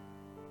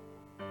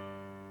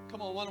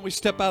 Come on, why don't we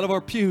step out of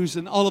our pews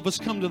and all of us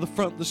come to the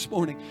front this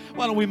morning?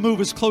 Why don't we move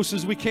as close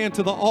as we can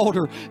to the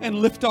altar and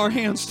lift our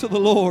hands to the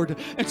Lord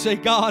and say,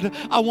 God,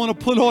 I want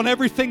to put on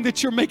everything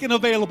that you're making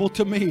available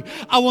to me.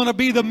 I want to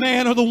be the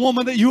man or the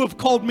woman that you have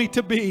called me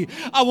to be.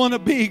 I want to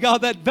be,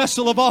 God, that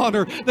vessel of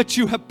honor that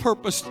you have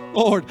purposed,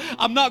 Lord.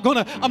 I'm not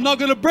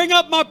gonna bring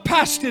up my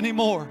past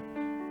anymore.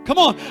 Come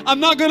on,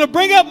 I'm not going to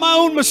bring up my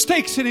own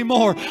mistakes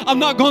anymore. I'm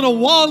not going to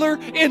wallow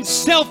in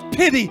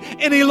self-pity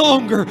any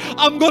longer.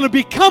 I'm going to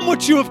become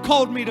what you have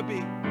called me to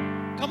be.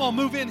 Come on,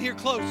 move in here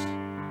close.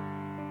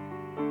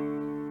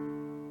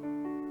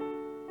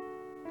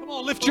 Come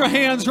on, lift your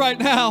hands right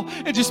now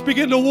and just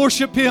begin to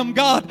worship Him.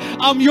 God,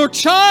 I'm your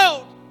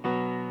child.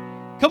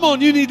 Come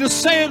on, you need to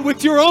say it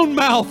with your own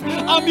mouth.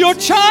 I'm your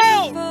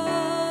child.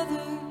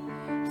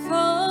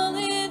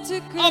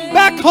 I'm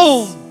back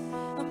home.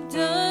 I'm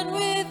done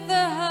with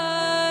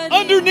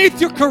underneath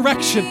your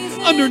correction,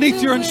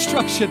 underneath your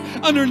instruction,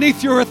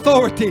 underneath your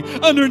authority,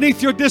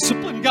 underneath your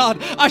discipline,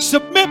 God, I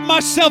submit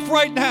myself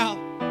right now.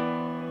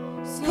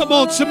 Come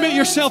on, submit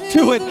yourself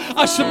to it.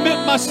 I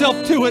submit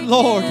myself to it,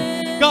 Lord.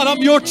 God, I'm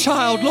your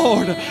child,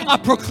 Lord. I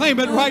proclaim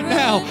it right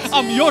now.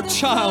 I'm your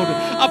child.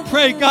 I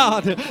pray,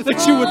 God,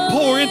 that you would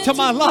pour into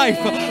my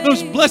life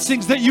those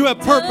blessings that you have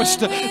purposed,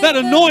 that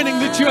anointing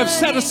that you have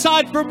set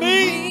aside for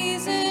me.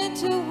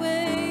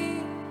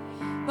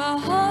 My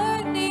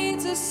heart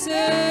needs a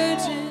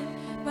surgeon,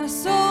 my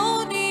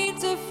soul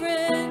needs a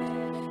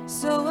friend,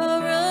 so I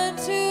run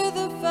to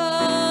the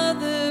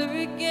Father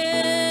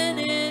again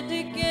and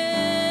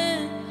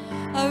again.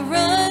 I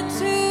run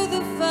to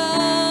the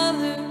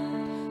Father,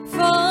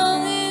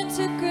 fall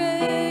into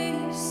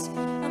grace.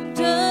 I'm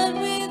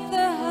done with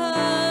the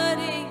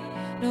hiding,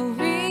 no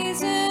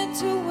reason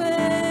to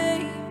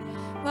wait.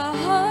 My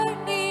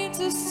heart needs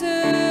a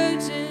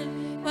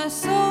surgeon, my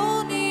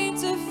soul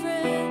needs a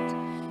friend.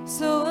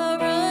 So I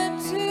run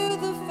to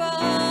the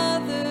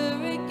Father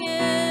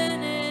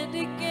again and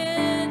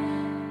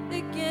again,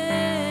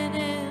 again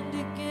and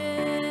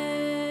again.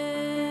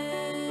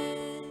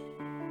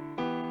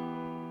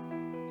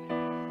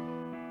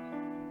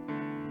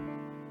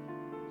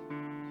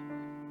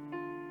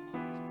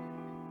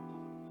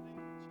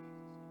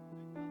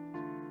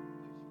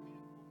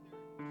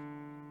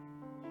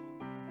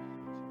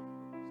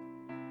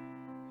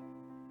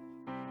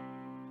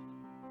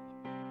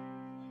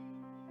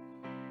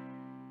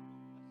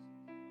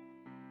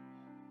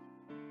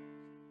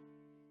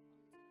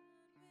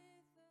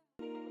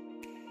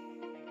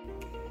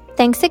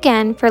 Thanks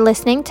again for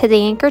listening to the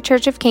Anchor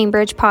Church of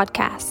Cambridge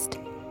podcast.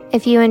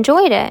 If you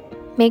enjoyed it,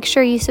 make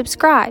sure you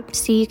subscribe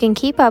so you can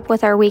keep up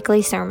with our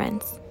weekly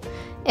sermons.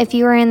 If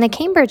you are in the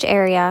Cambridge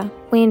area,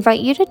 we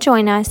invite you to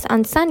join us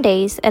on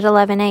Sundays at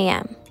 11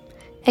 a.m.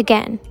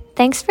 Again,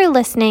 thanks for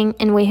listening,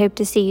 and we hope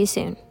to see you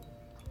soon.